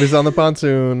 Everybody's on the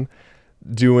pontoon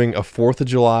doing a 4th of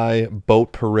July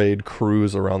boat parade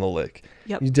cruise around the lake.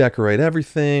 Yep. You decorate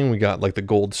everything. We got like the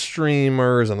gold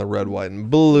streamers and the red, white, and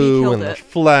blue and the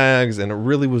flags, and it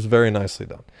really was very nicely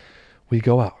done. We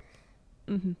go out.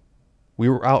 Mm-hmm. We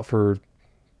were out for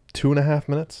 2.5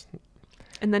 minutes.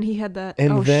 And then he had that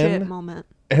shit moment.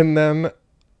 And then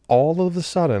all of a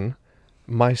sudden,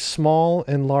 my small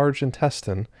and large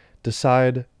intestine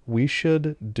decide we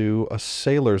should do a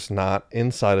sailor's knot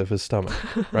inside of his stomach,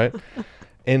 right?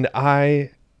 And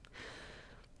I,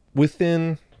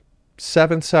 within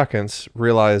 7 seconds,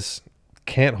 realize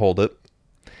can't hold it.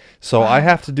 So I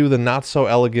have to do the not so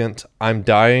elegant, I'm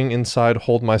dying inside,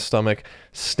 hold my stomach,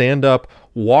 stand up,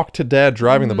 walk to Dad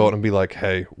driving the boat and be like,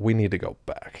 hey, we need to go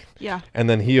back. Yeah. And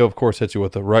then he, of course, hits you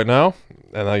with the right now.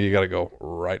 And now you got to go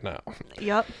right now.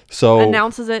 Yep. So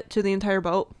announces it to the entire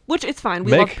boat, which it's fine.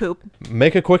 We love poop.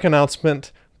 Make a quick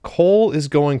announcement. Cole is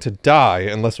going to die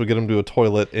unless we get him to a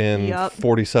toilet in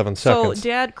 47 seconds. So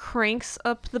Dad cranks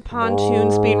up the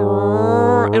pontoon speed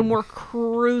and we're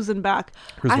cruising back.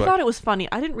 I thought it was funny.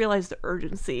 I didn't realize the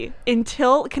urgency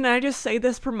until, can I just say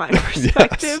this from my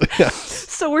perspective? Yes.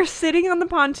 So we're sitting on the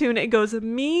pontoon. It goes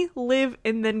me, Liv,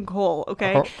 and then Cole,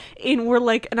 okay? Uh-huh. And we're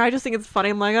like, and I just think it's funny.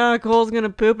 I'm like, Cole's going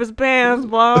to poop his pants,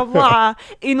 blah, blah.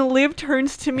 And Liv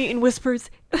turns to me and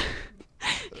whispers,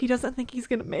 he doesn't think he's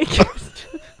gonna make it.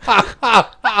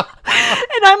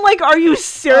 And I'm like, are you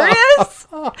serious?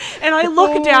 And I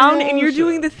look down and you're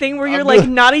doing the thing where you're like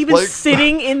not even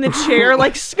sitting in the chair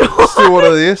like Let's do one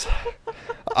of these.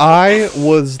 I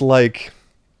was like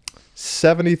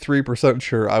 73%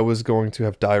 sure I was going to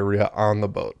have diarrhea on the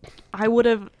boat. It would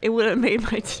have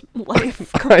made my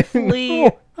life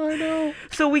complete. I know.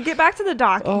 So we get back to the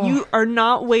dock. You are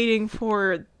not waiting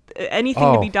for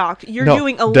anything to be docked. You're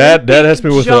doing a Dad has me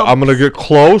with it. I'm gonna get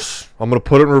close. I'm gonna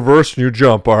put it in reverse and you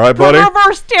jump. All right, buddy.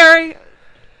 Reverse, Terry.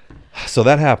 So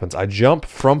that happens. I jump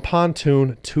from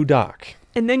pontoon to dock.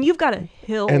 And then you've got a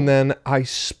hill. And then I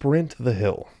sprint the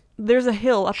hill. There's a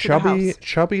hill up to the house.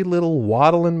 Chubby little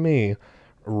waddling me,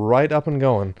 right up and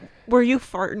going. Were you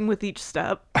farting with each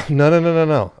step?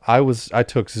 No. I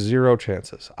took 0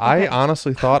 chances. Okay. I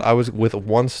honestly thought I was with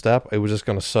one step, it was just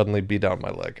going to suddenly be down my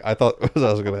leg. I thought that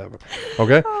was going to happen.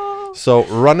 Okay? Oh. So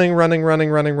running,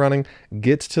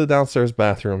 gets to the downstairs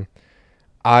bathroom.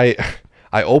 I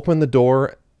open the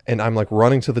door and I'm like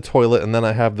running to the toilet, and then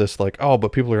I have this like, but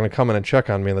people are going to come in and check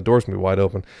on me and the door's going to be wide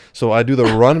open. So I do the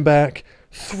run back,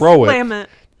 throw Slam it.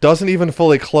 Doesn't even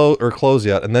fully close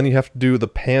yet, and then you have to do the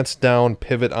pants down,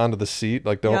 pivot onto the seat.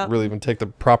 Like, don't really even take the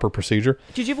proper procedure.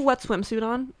 Did you have a wet swimsuit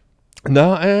on?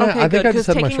 No, I think I just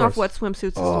had my shorts. Taking off wet swimsuits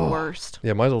is the worst.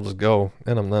 Yeah, might as well just go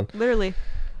in them then. Literally.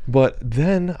 But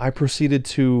then I proceeded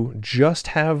to just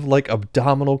have like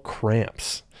abdominal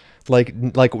cramps, like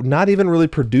not even really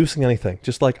producing anything,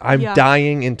 just like I'm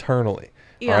dying internally.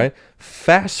 Yeah. All right.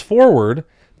 Fast forward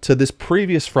to this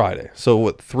previous Friday. So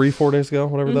what, 3-4 days ago,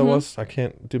 whatever that was? I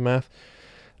can't do math.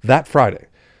 That Friday.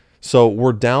 So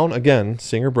we're down again,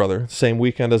 seeing her brother. Same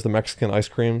weekend as the Mexican ice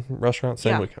cream restaurant.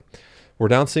 Same weekend. We're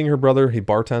down seeing her brother. He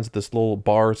bartends at this little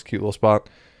bar. It's a cute little spot.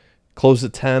 Closed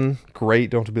at 10. Great.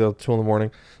 Don't have to be there till 2 in the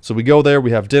morning. So we go there.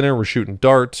 We have dinner. We're shooting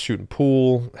darts, shooting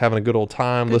pool, having a good old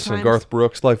time, listening to Garth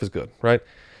Brooks. Life is good, right?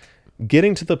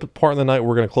 Getting to the part of the night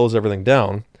we're going to close everything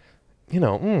down.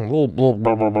 Little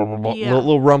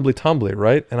rumbly tumbly,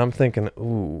 right? And I'm thinking,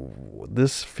 ooh,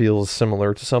 this feels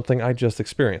similar to something I just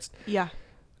experienced. Yeah.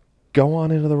 Go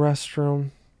on into the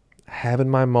restroom, having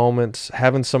my moments,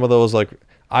 having some of those like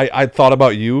I thought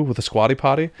about you with the squatty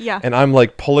potty. Yeah. And I'm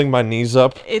like pulling my knees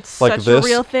up. It's like such this a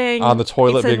real thing. on the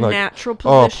toilet, it's being a like, natural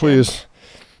position. oh, please.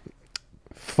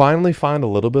 Finally find a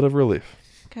little bit of relief.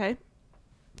 Okay.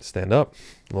 Stand up,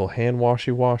 a little hand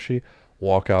washy,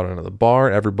 walk out into the bar.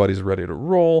 Everybody's ready to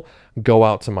roll. Go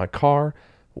out to my car.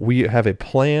 We have a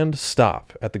planned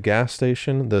stop at the gas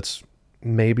station that's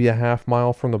maybe a half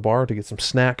mile from the bar to get some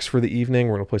snacks for the evening.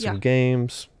 We're going to play some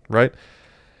games, right?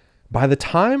 By the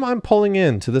time I'm pulling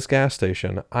into this gas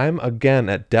station, I'm again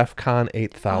at DEFCON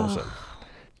 8000.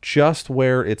 Just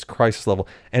where it's crisis level.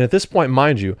 And at this point,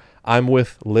 mind you, I'm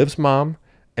with Liv's mom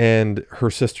and her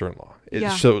sister-in-law.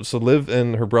 So Liv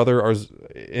and her brother are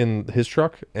in his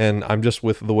truck, and I'm just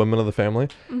with the women of the family.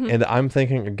 Mm-hmm. And I'm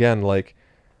thinking again, like,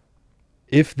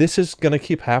 if this is going to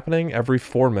keep happening every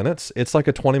 4 minutes, it's like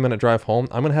a 20-minute drive home.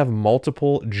 I'm going to have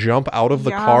multiple jump out of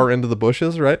the car into the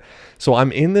bushes, right? So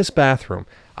I'm in this bathroom.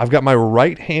 I've got my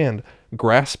right hand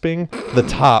grasping the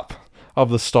top of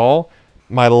the stall,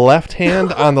 my left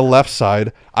hand on the left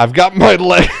side. I've got my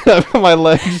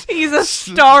legs. He's a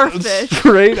starfish.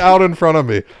 Straight out in front of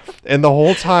me. And the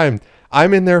whole time,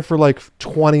 I'm in there for like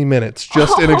 20 minutes,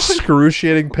 just in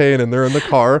excruciating pain, and they're in the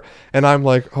car, and I'm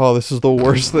like, oh, this is the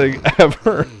worst thing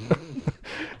ever.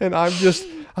 And I'm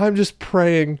just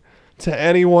praying to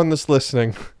anyone that's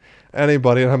listening,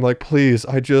 anybody, and I'm like, please,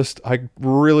 I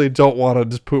really don't want to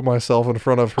just put myself in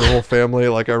front of her whole family.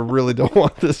 Like, I really don't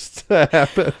want this to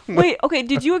happen. Wait, okay,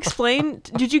 did you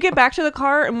get back to the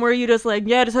car, and were you just like,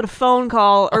 yeah, I just had a phone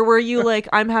call, or were you like,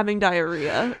 I'm having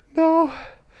diarrhea? No.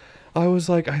 I was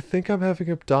like, I think I'm having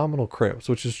abdominal cramps,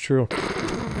 which is true.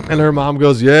 And her mom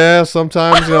goes, yeah,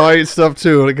 sometimes, I eat stuff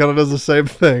too. And it kind of does the same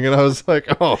thing. And I was like,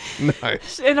 oh,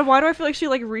 nice. And why do I feel like she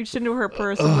like reached into her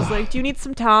purse and was like, do you need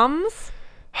some Tums?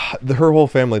 Her whole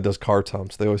family does car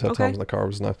Tums. They always have Tums in the car. It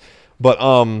was nice.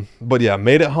 But yeah,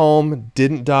 made it home,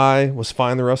 didn't die, was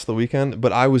fine the rest of the weekend.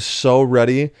 But I was so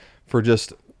ready for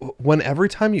just, when every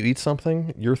time you eat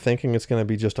something, you're thinking it's going to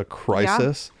be just a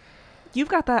crisis. Yeah. You've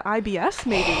got that IBS,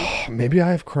 maybe. Maybe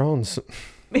I have Crohn's.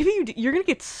 Maybe you're going to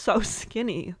get so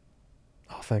skinny.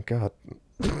 Oh, thank God.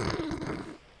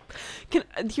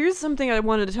 Here's something I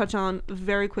wanted to touch on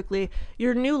very quickly.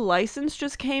 Your new license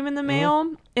just came in the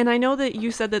mail, and I know that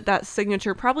you said that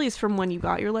signature probably is from when you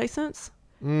got your license.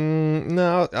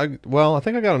 No, I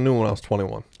think I got a new one when I was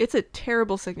 21. It's a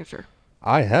terrible signature.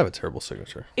 I have a terrible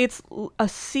signature. It's a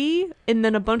C and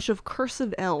then a bunch of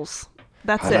cursive L's.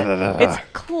 That's it. It's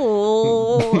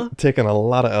cool. Taking a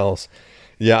lot of L's.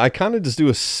 Yeah, I kind of just do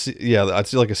a C. Yeah, I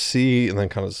do like a C and then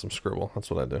kind of some scribble. That's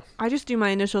what I do. I just do my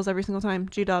initials every single time.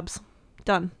 G-dubs.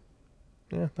 Done.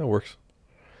 Yeah, that works.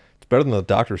 It's better than the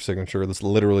doctor's signature. That's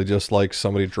literally just like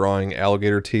somebody drawing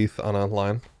alligator teeth on a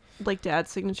line. Like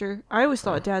Dad's signature. I always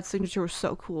thought Dad's signature was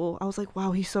so cool. I was like,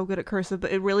 wow, he's so good at cursive.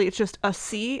 But it's just a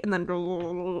C and then...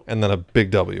 And then a big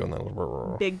W and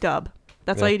then... Big dub.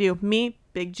 That's all you do. Me,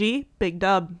 big G, big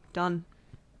dub. Done.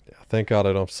 Yeah, thank God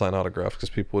I don't sign autographs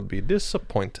because people would be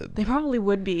disappointed. They probably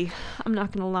would be. I'm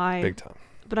not going to lie. Big time.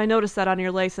 But I noticed that on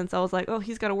your license. I was like, oh,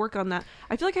 he's got to work on that.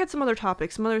 I feel like I had some other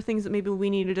topics, some other things that maybe we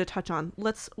needed to touch on.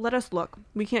 Let us look.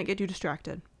 We can't get too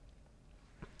distracted.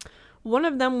 One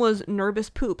of them was nervous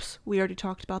poops. We already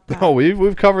talked about that. Oh,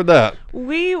 we've covered that.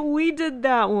 We did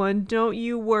that one. Don't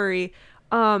you worry.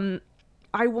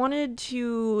 I wanted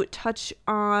to touch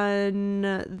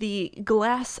on the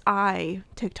glass eye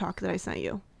TikTok that I sent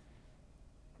you.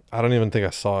 I don't even think I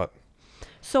saw it.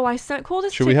 So I sent Cole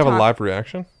this Should TikTok. we have a live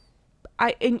reaction?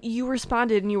 And you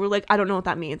responded and you were like, I don't know what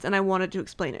that means. And I wanted to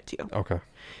explain it to you. Okay.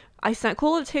 I sent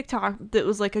Cole a TikTok that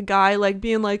was like a guy like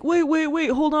being like, wait,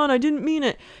 hold on, I didn't mean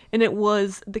it. And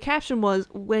the caption was,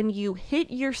 when you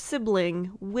hit your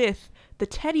sibling with the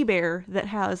teddy bear that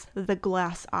has the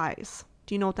glass eyes.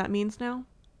 Do you know what that means now?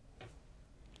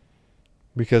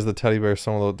 Because the teddy bear,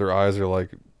 their eyes are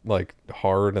like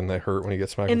hard and they hurt when you get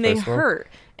smacked in the face. And they hurt.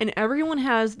 And everyone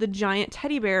has the giant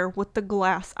teddy bear with the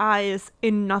glass eyes,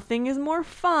 and nothing is more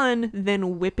fun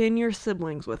than whipping your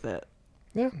siblings with it.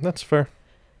 Yeah, that's fair.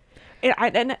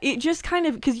 And it just kind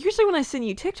of, because usually when I send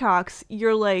you TikToks,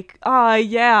 you're like,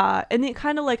 yeah. And it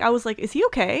kind of like, I was like, is he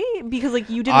okay? Because like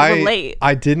you didn't relate.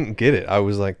 I didn't get it. I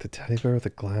was like, the teddy bear with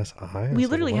the glass eye? We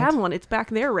literally have one. It's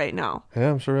back there right now. Yeah,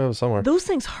 I'm sure we have it somewhere. Those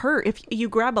things hurt. If you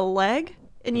grab a leg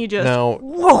and you just, now,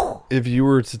 whoa. If you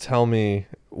were to tell me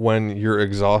when you're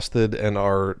exhausted and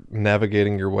are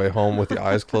navigating your way home with your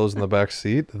eyes closed in the back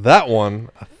seat, that one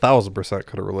 1,000%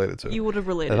 could have related to. You would have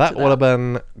related that to that. Would have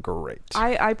been great.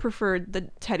 I preferred the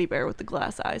teddy bear with the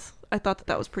glass eyes. I thought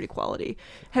that was pretty quality.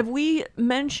 Have we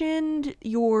mentioned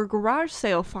your garage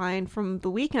sale find from the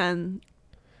weekend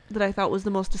that I thought was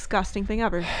the most disgusting thing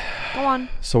ever? Go on.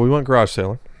 So we went garage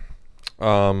sailing,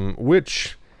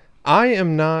 which I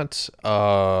am not.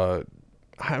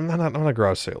 I'm not a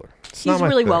garage sailor. He's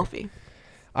really wealthy.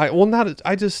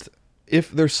 If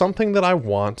there's something that I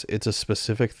want, it's a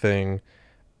specific thing,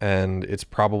 and it's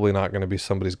probably not going to be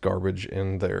somebody's garbage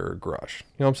in their garage. You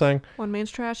know what I'm saying? One man's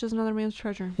trash is another man's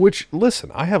treasure. Which,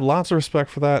 listen, I have lots of respect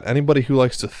for that. Anybody who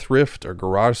likes to thrift or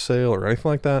garage sale or anything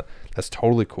like that, that's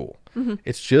totally cool. Mm-hmm.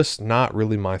 It's just not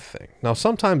really my thing. Now,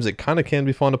 sometimes it kind of can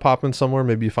be fun to pop in somewhere.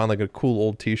 Maybe you find like a cool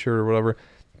old t-shirt or whatever.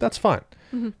 That's fine.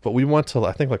 Mm-hmm. But we went to,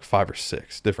 I think, like 5 or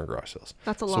 6 different garage sales.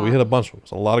 That's a lot. So we hit a bunch of them.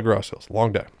 It's a lot of garage sales.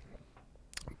 Long day.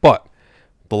 But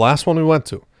the last one we went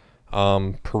to,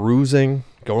 perusing,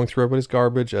 going through everybody's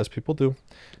garbage, as people do.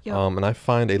 Yep. And I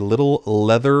find a little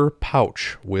leather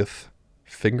pouch with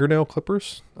fingernail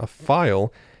clippers, a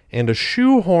file, and a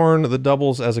shoehorn that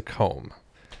doubles as a comb.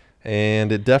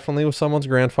 And it definitely was someone's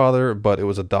grandfather, but it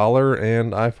was $1,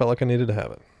 and I felt like I needed to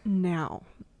have it. Now,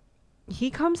 he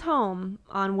comes home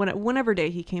on whenever day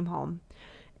he came home,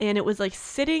 and it was like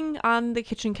sitting on the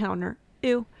kitchen counter.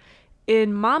 Ew.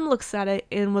 And Mom looks at it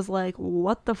and was like,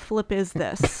 what the flip is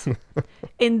this?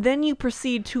 And then you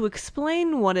proceed to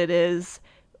explain what it is,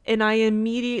 and I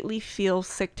immediately feel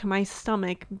sick to my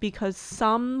stomach because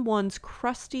someone's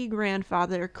crusty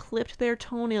grandfather clipped their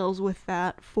toenails with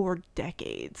that for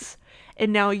decades.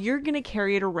 And now you're going to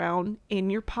carry it around in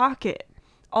your pocket.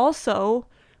 Also,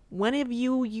 when have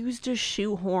you used a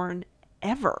shoehorn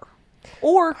ever?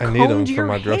 Or combed I need them your for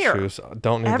my hair? dress shoes.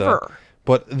 Don't need Ever. that.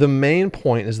 But the main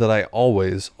point is that I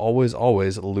always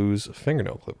lose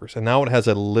fingernail clippers. And now it has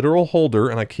a literal holder,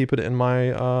 and I keep it in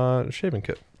my shaving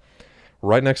kit.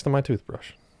 Right next to my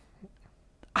toothbrush.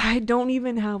 I don't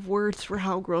even have words for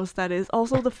how gross that is.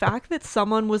 Also, the fact that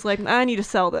someone was like, I need to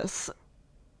sell this.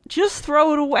 Just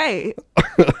throw it away.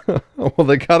 Well,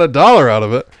 they got $1 out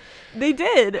of it. They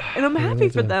did, and I'm happy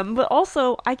for them, but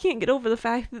also I can't get over the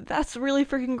fact that that's really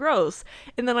freaking gross.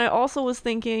 And then I also was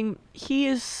thinking, he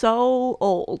is so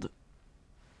old.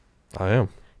 I am.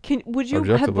 Would you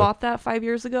have bought that 5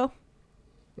 years ago?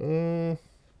 No.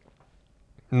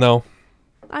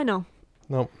 I know.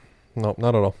 Nope, not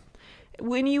at all.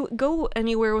 When you go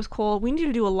anywhere with Cole, we need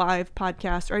to do a live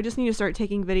podcast, or I just need to start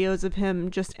taking videos of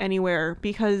him just anywhere,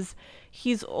 because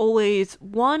he's always,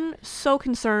 one, so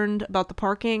concerned about the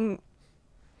parking,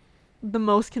 the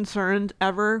most concerned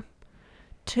ever.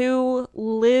 Two,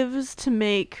 lives to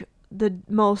make the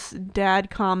most dad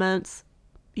comments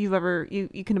you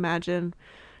can imagine.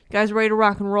 Guy's ready to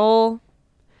rock and roll.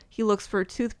 He looks for a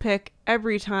toothpick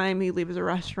every time he leaves a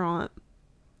restaurant.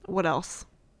 What else?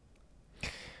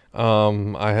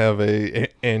 I have a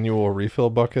annual refill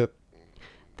bucket.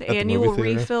 The annual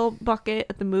refill bucket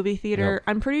at the movie theater. Yep.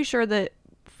 I'm pretty sure that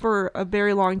for a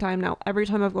very long time now, every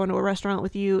time I've gone to a restaurant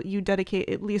with you, you dedicate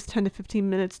at least 10 to 15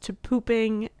 minutes to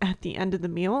pooping at the end of the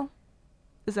meal.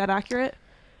 Is that accurate?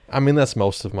 I mean, that's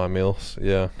most of my meals,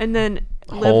 yeah. And then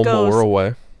Liv goes, or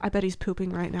away. I bet he's pooping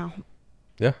right now.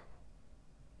 Yeah.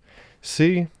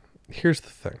 See, here's the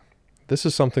thing. This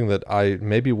is something that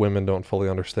maybe women don't fully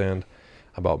understand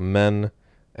about men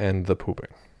and the pooping.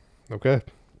 Okay?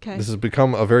 This has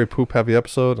become a very poop-heavy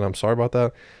episode, and I'm sorry about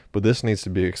that, but this needs to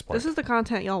be explained. This is the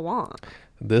content y'all want.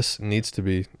 This needs to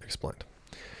be explained.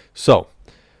 So,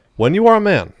 when you are a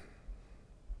man,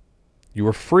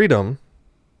 your freedom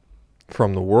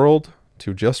from the world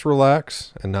to just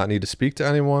relax and not need to speak to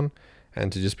anyone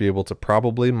and to just be able to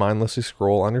probably mindlessly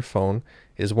scroll on your phone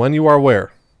is when you are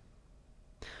where?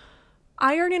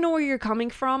 I already know where you're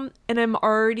coming from, and I'm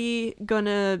already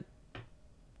gonna...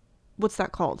 What's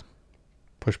that called?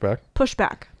 Push back? Push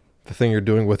back. The thing you're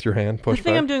doing with your hand? Push back? The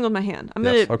thing I'm doing with my hand. I'm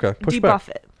gonna debuff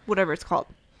it. Whatever it's called.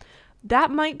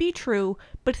 That might be true,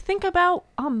 but think about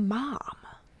a mom.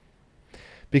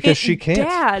 Because she can't.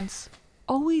 Dads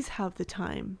always have the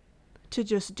time to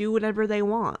just do whatever they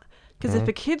want. Because if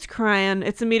a kid's crying,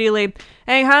 it's immediately,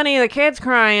 hey, honey, the kid's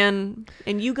crying.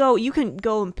 And you can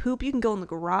go and poop. You can go in the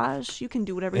garage. You can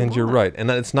do whatever you want. And you're right.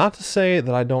 And it's not to say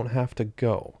that I don't have to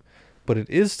go. But it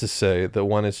is to say that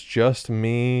when it's just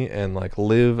me and like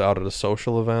Liv out at a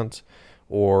social event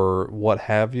or what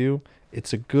have you,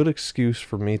 it's a good excuse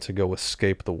for me to go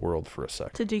escape the world for a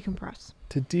second. To decompress.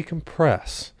 To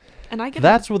decompress. And I get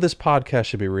That's what this podcast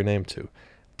should be renamed to.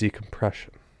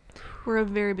 Decompression. We're a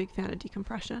very big fan of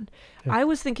decompression. Yeah. I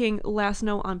was thinking, last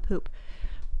note on poop.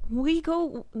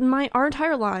 Our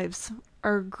entire lives,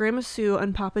 our Grandma Sue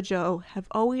and Papa Joe have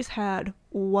always had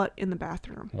what in the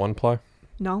bathroom? One ply?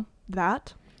 No,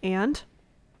 that and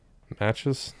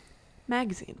Matches?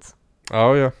 magazines.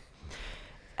 Oh, yeah.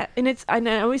 And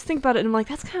I always think about it and I'm like,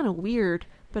 that's kind of weird.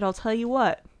 But I'll tell you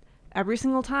what, every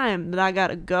single time that I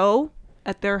gotta go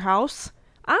at their house,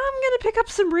 I'm gonna pick up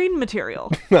some reading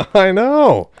material. I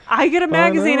know. I get a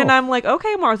magazine know. and I'm like,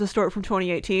 okay, Martha Stewart from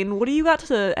 2018, what do you got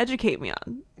to educate me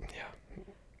on?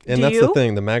 And Do that's you? the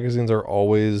thing. The magazines are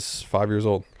always 5 years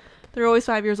old. They're always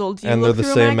 5 years old. Do you And they're look the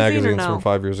through a same magazine or magazines no? from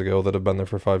 5 years ago that have been there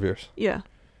for 5 years. Yeah.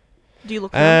 Do you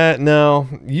look through them? No.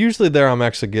 Usually there I'm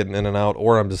actually getting in and out,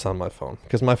 or I'm just on my phone.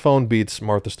 Because my phone beats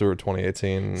Martha Stewart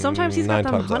 2018 Sometimes he's got 9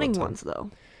 them times out of hunting 10. ones,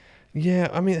 though. Yeah,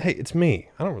 I mean, hey, it's me.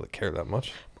 I don't really care that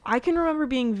much. I can remember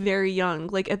being very young,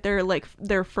 like at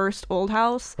their first old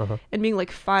house, and being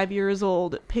like 5 years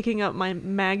old, picking up my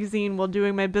magazine while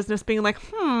doing my business, being like,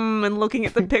 and looking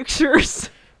at the pictures.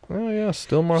 Oh, yeah,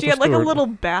 still Martha She had like Stewart. a little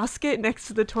basket next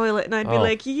to the toilet, and I'd be Oh.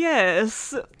 like,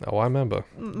 yes, Oh, I remember.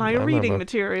 my I reading remember.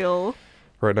 material.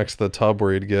 Right next to the tub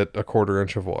where you'd get a 1/4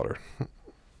 inch of water.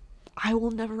 I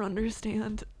will never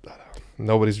understand.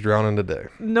 Nobody's drowning today.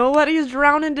 Nobody's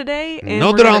drowning today, and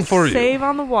No we're drown gonna for you. save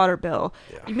on the water bill.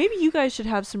 Yeah. Maybe you guys should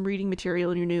have some reading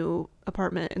material in your new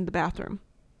apartment in the bathroom.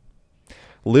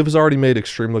 Liv's already made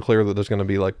extremely clear that there's going to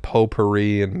be like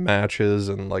potpourri and matches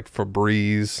and like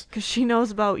Febreze. Because she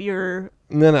knows about your...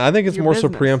 And then I think it's Your more so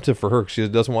business. preemptive for her 'cause she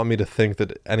doesn't want me to think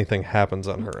that anything happens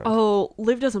on her end. Oh,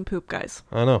 Liv doesn't poop, guys.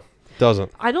 I know.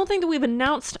 Doesn't. I don't think that we've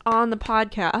announced on the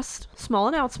podcast. Small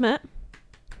announcement.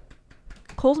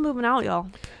 Cole's moving out, y'all.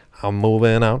 I'm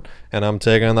moving out and I'm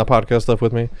taking the podcast stuff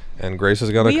with me. And Grace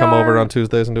is going to We come over are on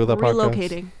Tuesdays and do that podcast.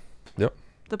 Relocating. Yep.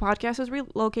 The podcast is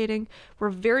relocating. We're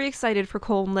very excited for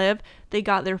Cole and Liv. They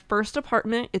got their first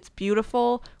apartment. It's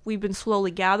beautiful. We've been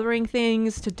slowly gathering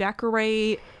things to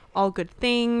decorate, all good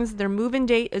things. Their move-in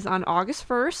date is on August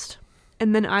 1st.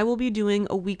 And then I will be doing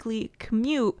a weekly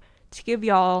commute to give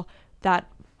y'all that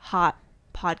hot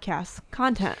podcast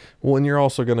content. Well, and you're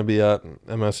also going to be at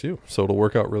MSU, so it'll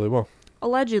work out really well.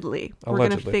 Allegedly. We're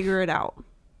going to Allegedly. figure it out.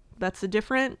 That's a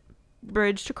different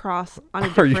bridge to cross on a Are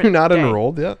different you not day.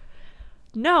 enrolled yet?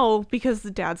 No, because the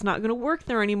dad's not going to work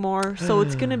there anymore, so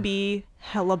it's going to be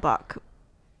hella buck.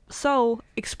 So,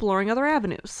 exploring other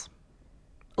avenues.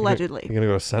 Allegedly. You're going to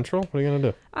go to Central? What are you going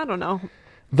to do? I don't know.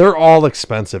 They're all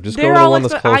expensive. Just go to the one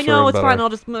that's closer I know, and it's better. fine. I'll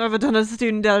just have a ton of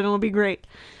student debt and it'll be great.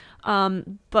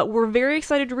 But we're very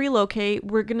excited to relocate.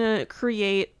 We're going to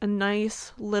create a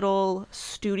nice little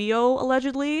studio,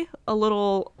 allegedly, a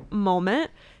little moment,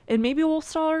 and maybe we'll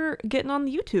start getting on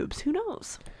the YouTubes. Who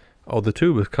knows? Oh, the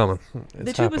tube is coming. The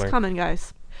It's tube is happening. coming,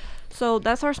 guys. So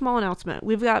that's our small announcement.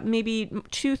 We've got maybe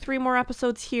 2-3 more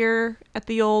episodes here at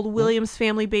the old Williams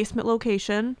family basement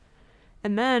location.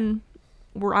 And then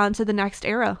we're on to the next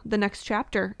era, the next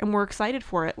chapter. And we're excited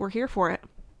for it. We're here for it.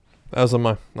 As am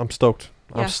I. I'm stoked.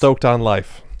 I'm Yes. stoked on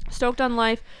life. Stoked on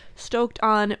life. Stoked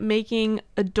on making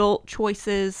adult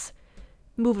choices.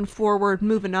 Moving forward,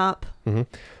 moving up. hmm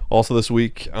Also this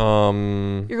week, You're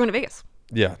going to Vegas.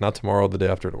 yeah, not tomorrow, the day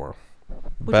after tomorrow.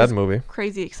 Which Bad is movie.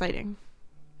 Crazy exciting.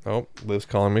 Oh, Liv's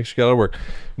calling me. She got to work.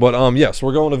 But yes,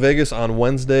 we're going to Vegas on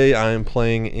Wednesday. I am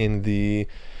playing in the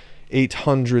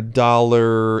 $800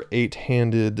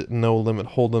 8-handed No Limit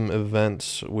Hold'em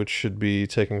event, which should be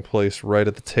taking place right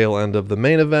at the tail end of the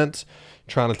main event.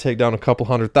 Trying to take down a couple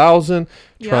 100,000.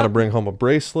 Trying to Yep. bring home a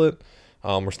bracelet.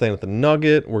 We're staying at the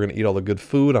Nugget. We're going to eat all the good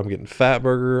food. I'm getting Fat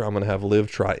Burger. I'm going to have Liv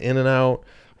try In-N-Out.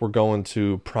 We're going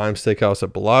to Prime Steakhouse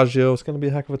at Bellagio. It's going to be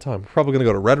a heck of a time. We're probably going to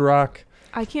go to Red Rock.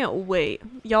 I can't wait.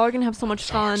 Y'all are going to have so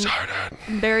much fun. Excited.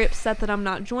 I'm very upset that I'm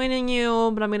not joining you,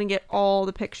 but I'm going to get all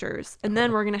the pictures. And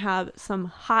then we're going to have some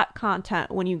hot content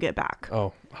when you get back.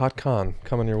 Oh, Hot Con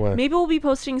coming your way. Maybe we'll be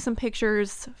posting some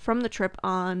pictures from the trip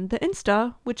on the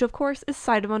Insta, which of course is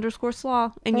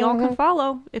side_slaw. And y'all can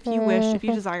follow if you wish, if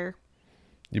you desire.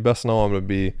 You best know I'm going to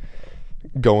be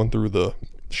going through the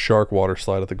shark water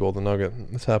slide at the Golden Nugget.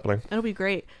 It's happening. It'll be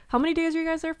great. How many days are you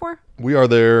guys there for? We are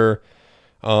there.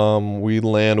 We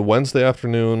land Wednesday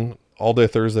afternoon, all day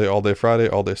Thursday, all day Friday,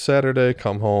 all day Saturday.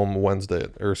 Come home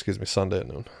Sunday at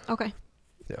noon. Okay.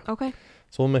 Yeah. Okay.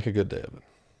 So we'll make a good day of it.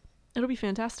 It'll be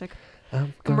fantastic.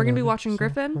 And we're going to be watching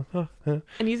Griffin, and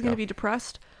he's going to Yeah. be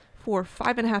depressed for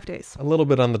 5.5 days. A little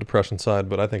bit on the depression side,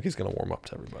 but I think he's going to warm up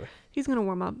to everybody. He's going to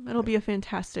warm up. It'll be a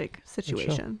fantastic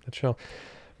situation. Good show.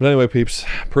 But anyway, peeps,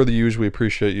 per the usual, we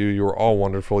appreciate you. You are all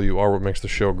wonderful. You are what makes the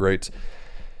show great.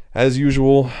 As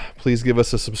usual, please give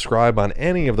us a subscribe on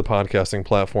any of the podcasting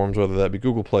platforms, whether that be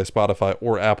Google Play, Spotify,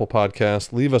 or Apple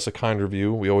Podcasts. Leave us a kind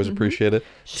review. We always appreciate it.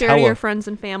 Share to your friends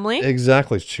and family.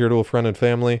 Exactly. Share to a friend and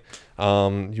family.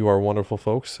 You are wonderful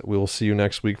folks. We will see you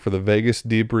next week for the Vegas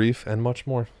debrief and much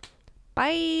more.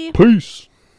 Bye. Peace.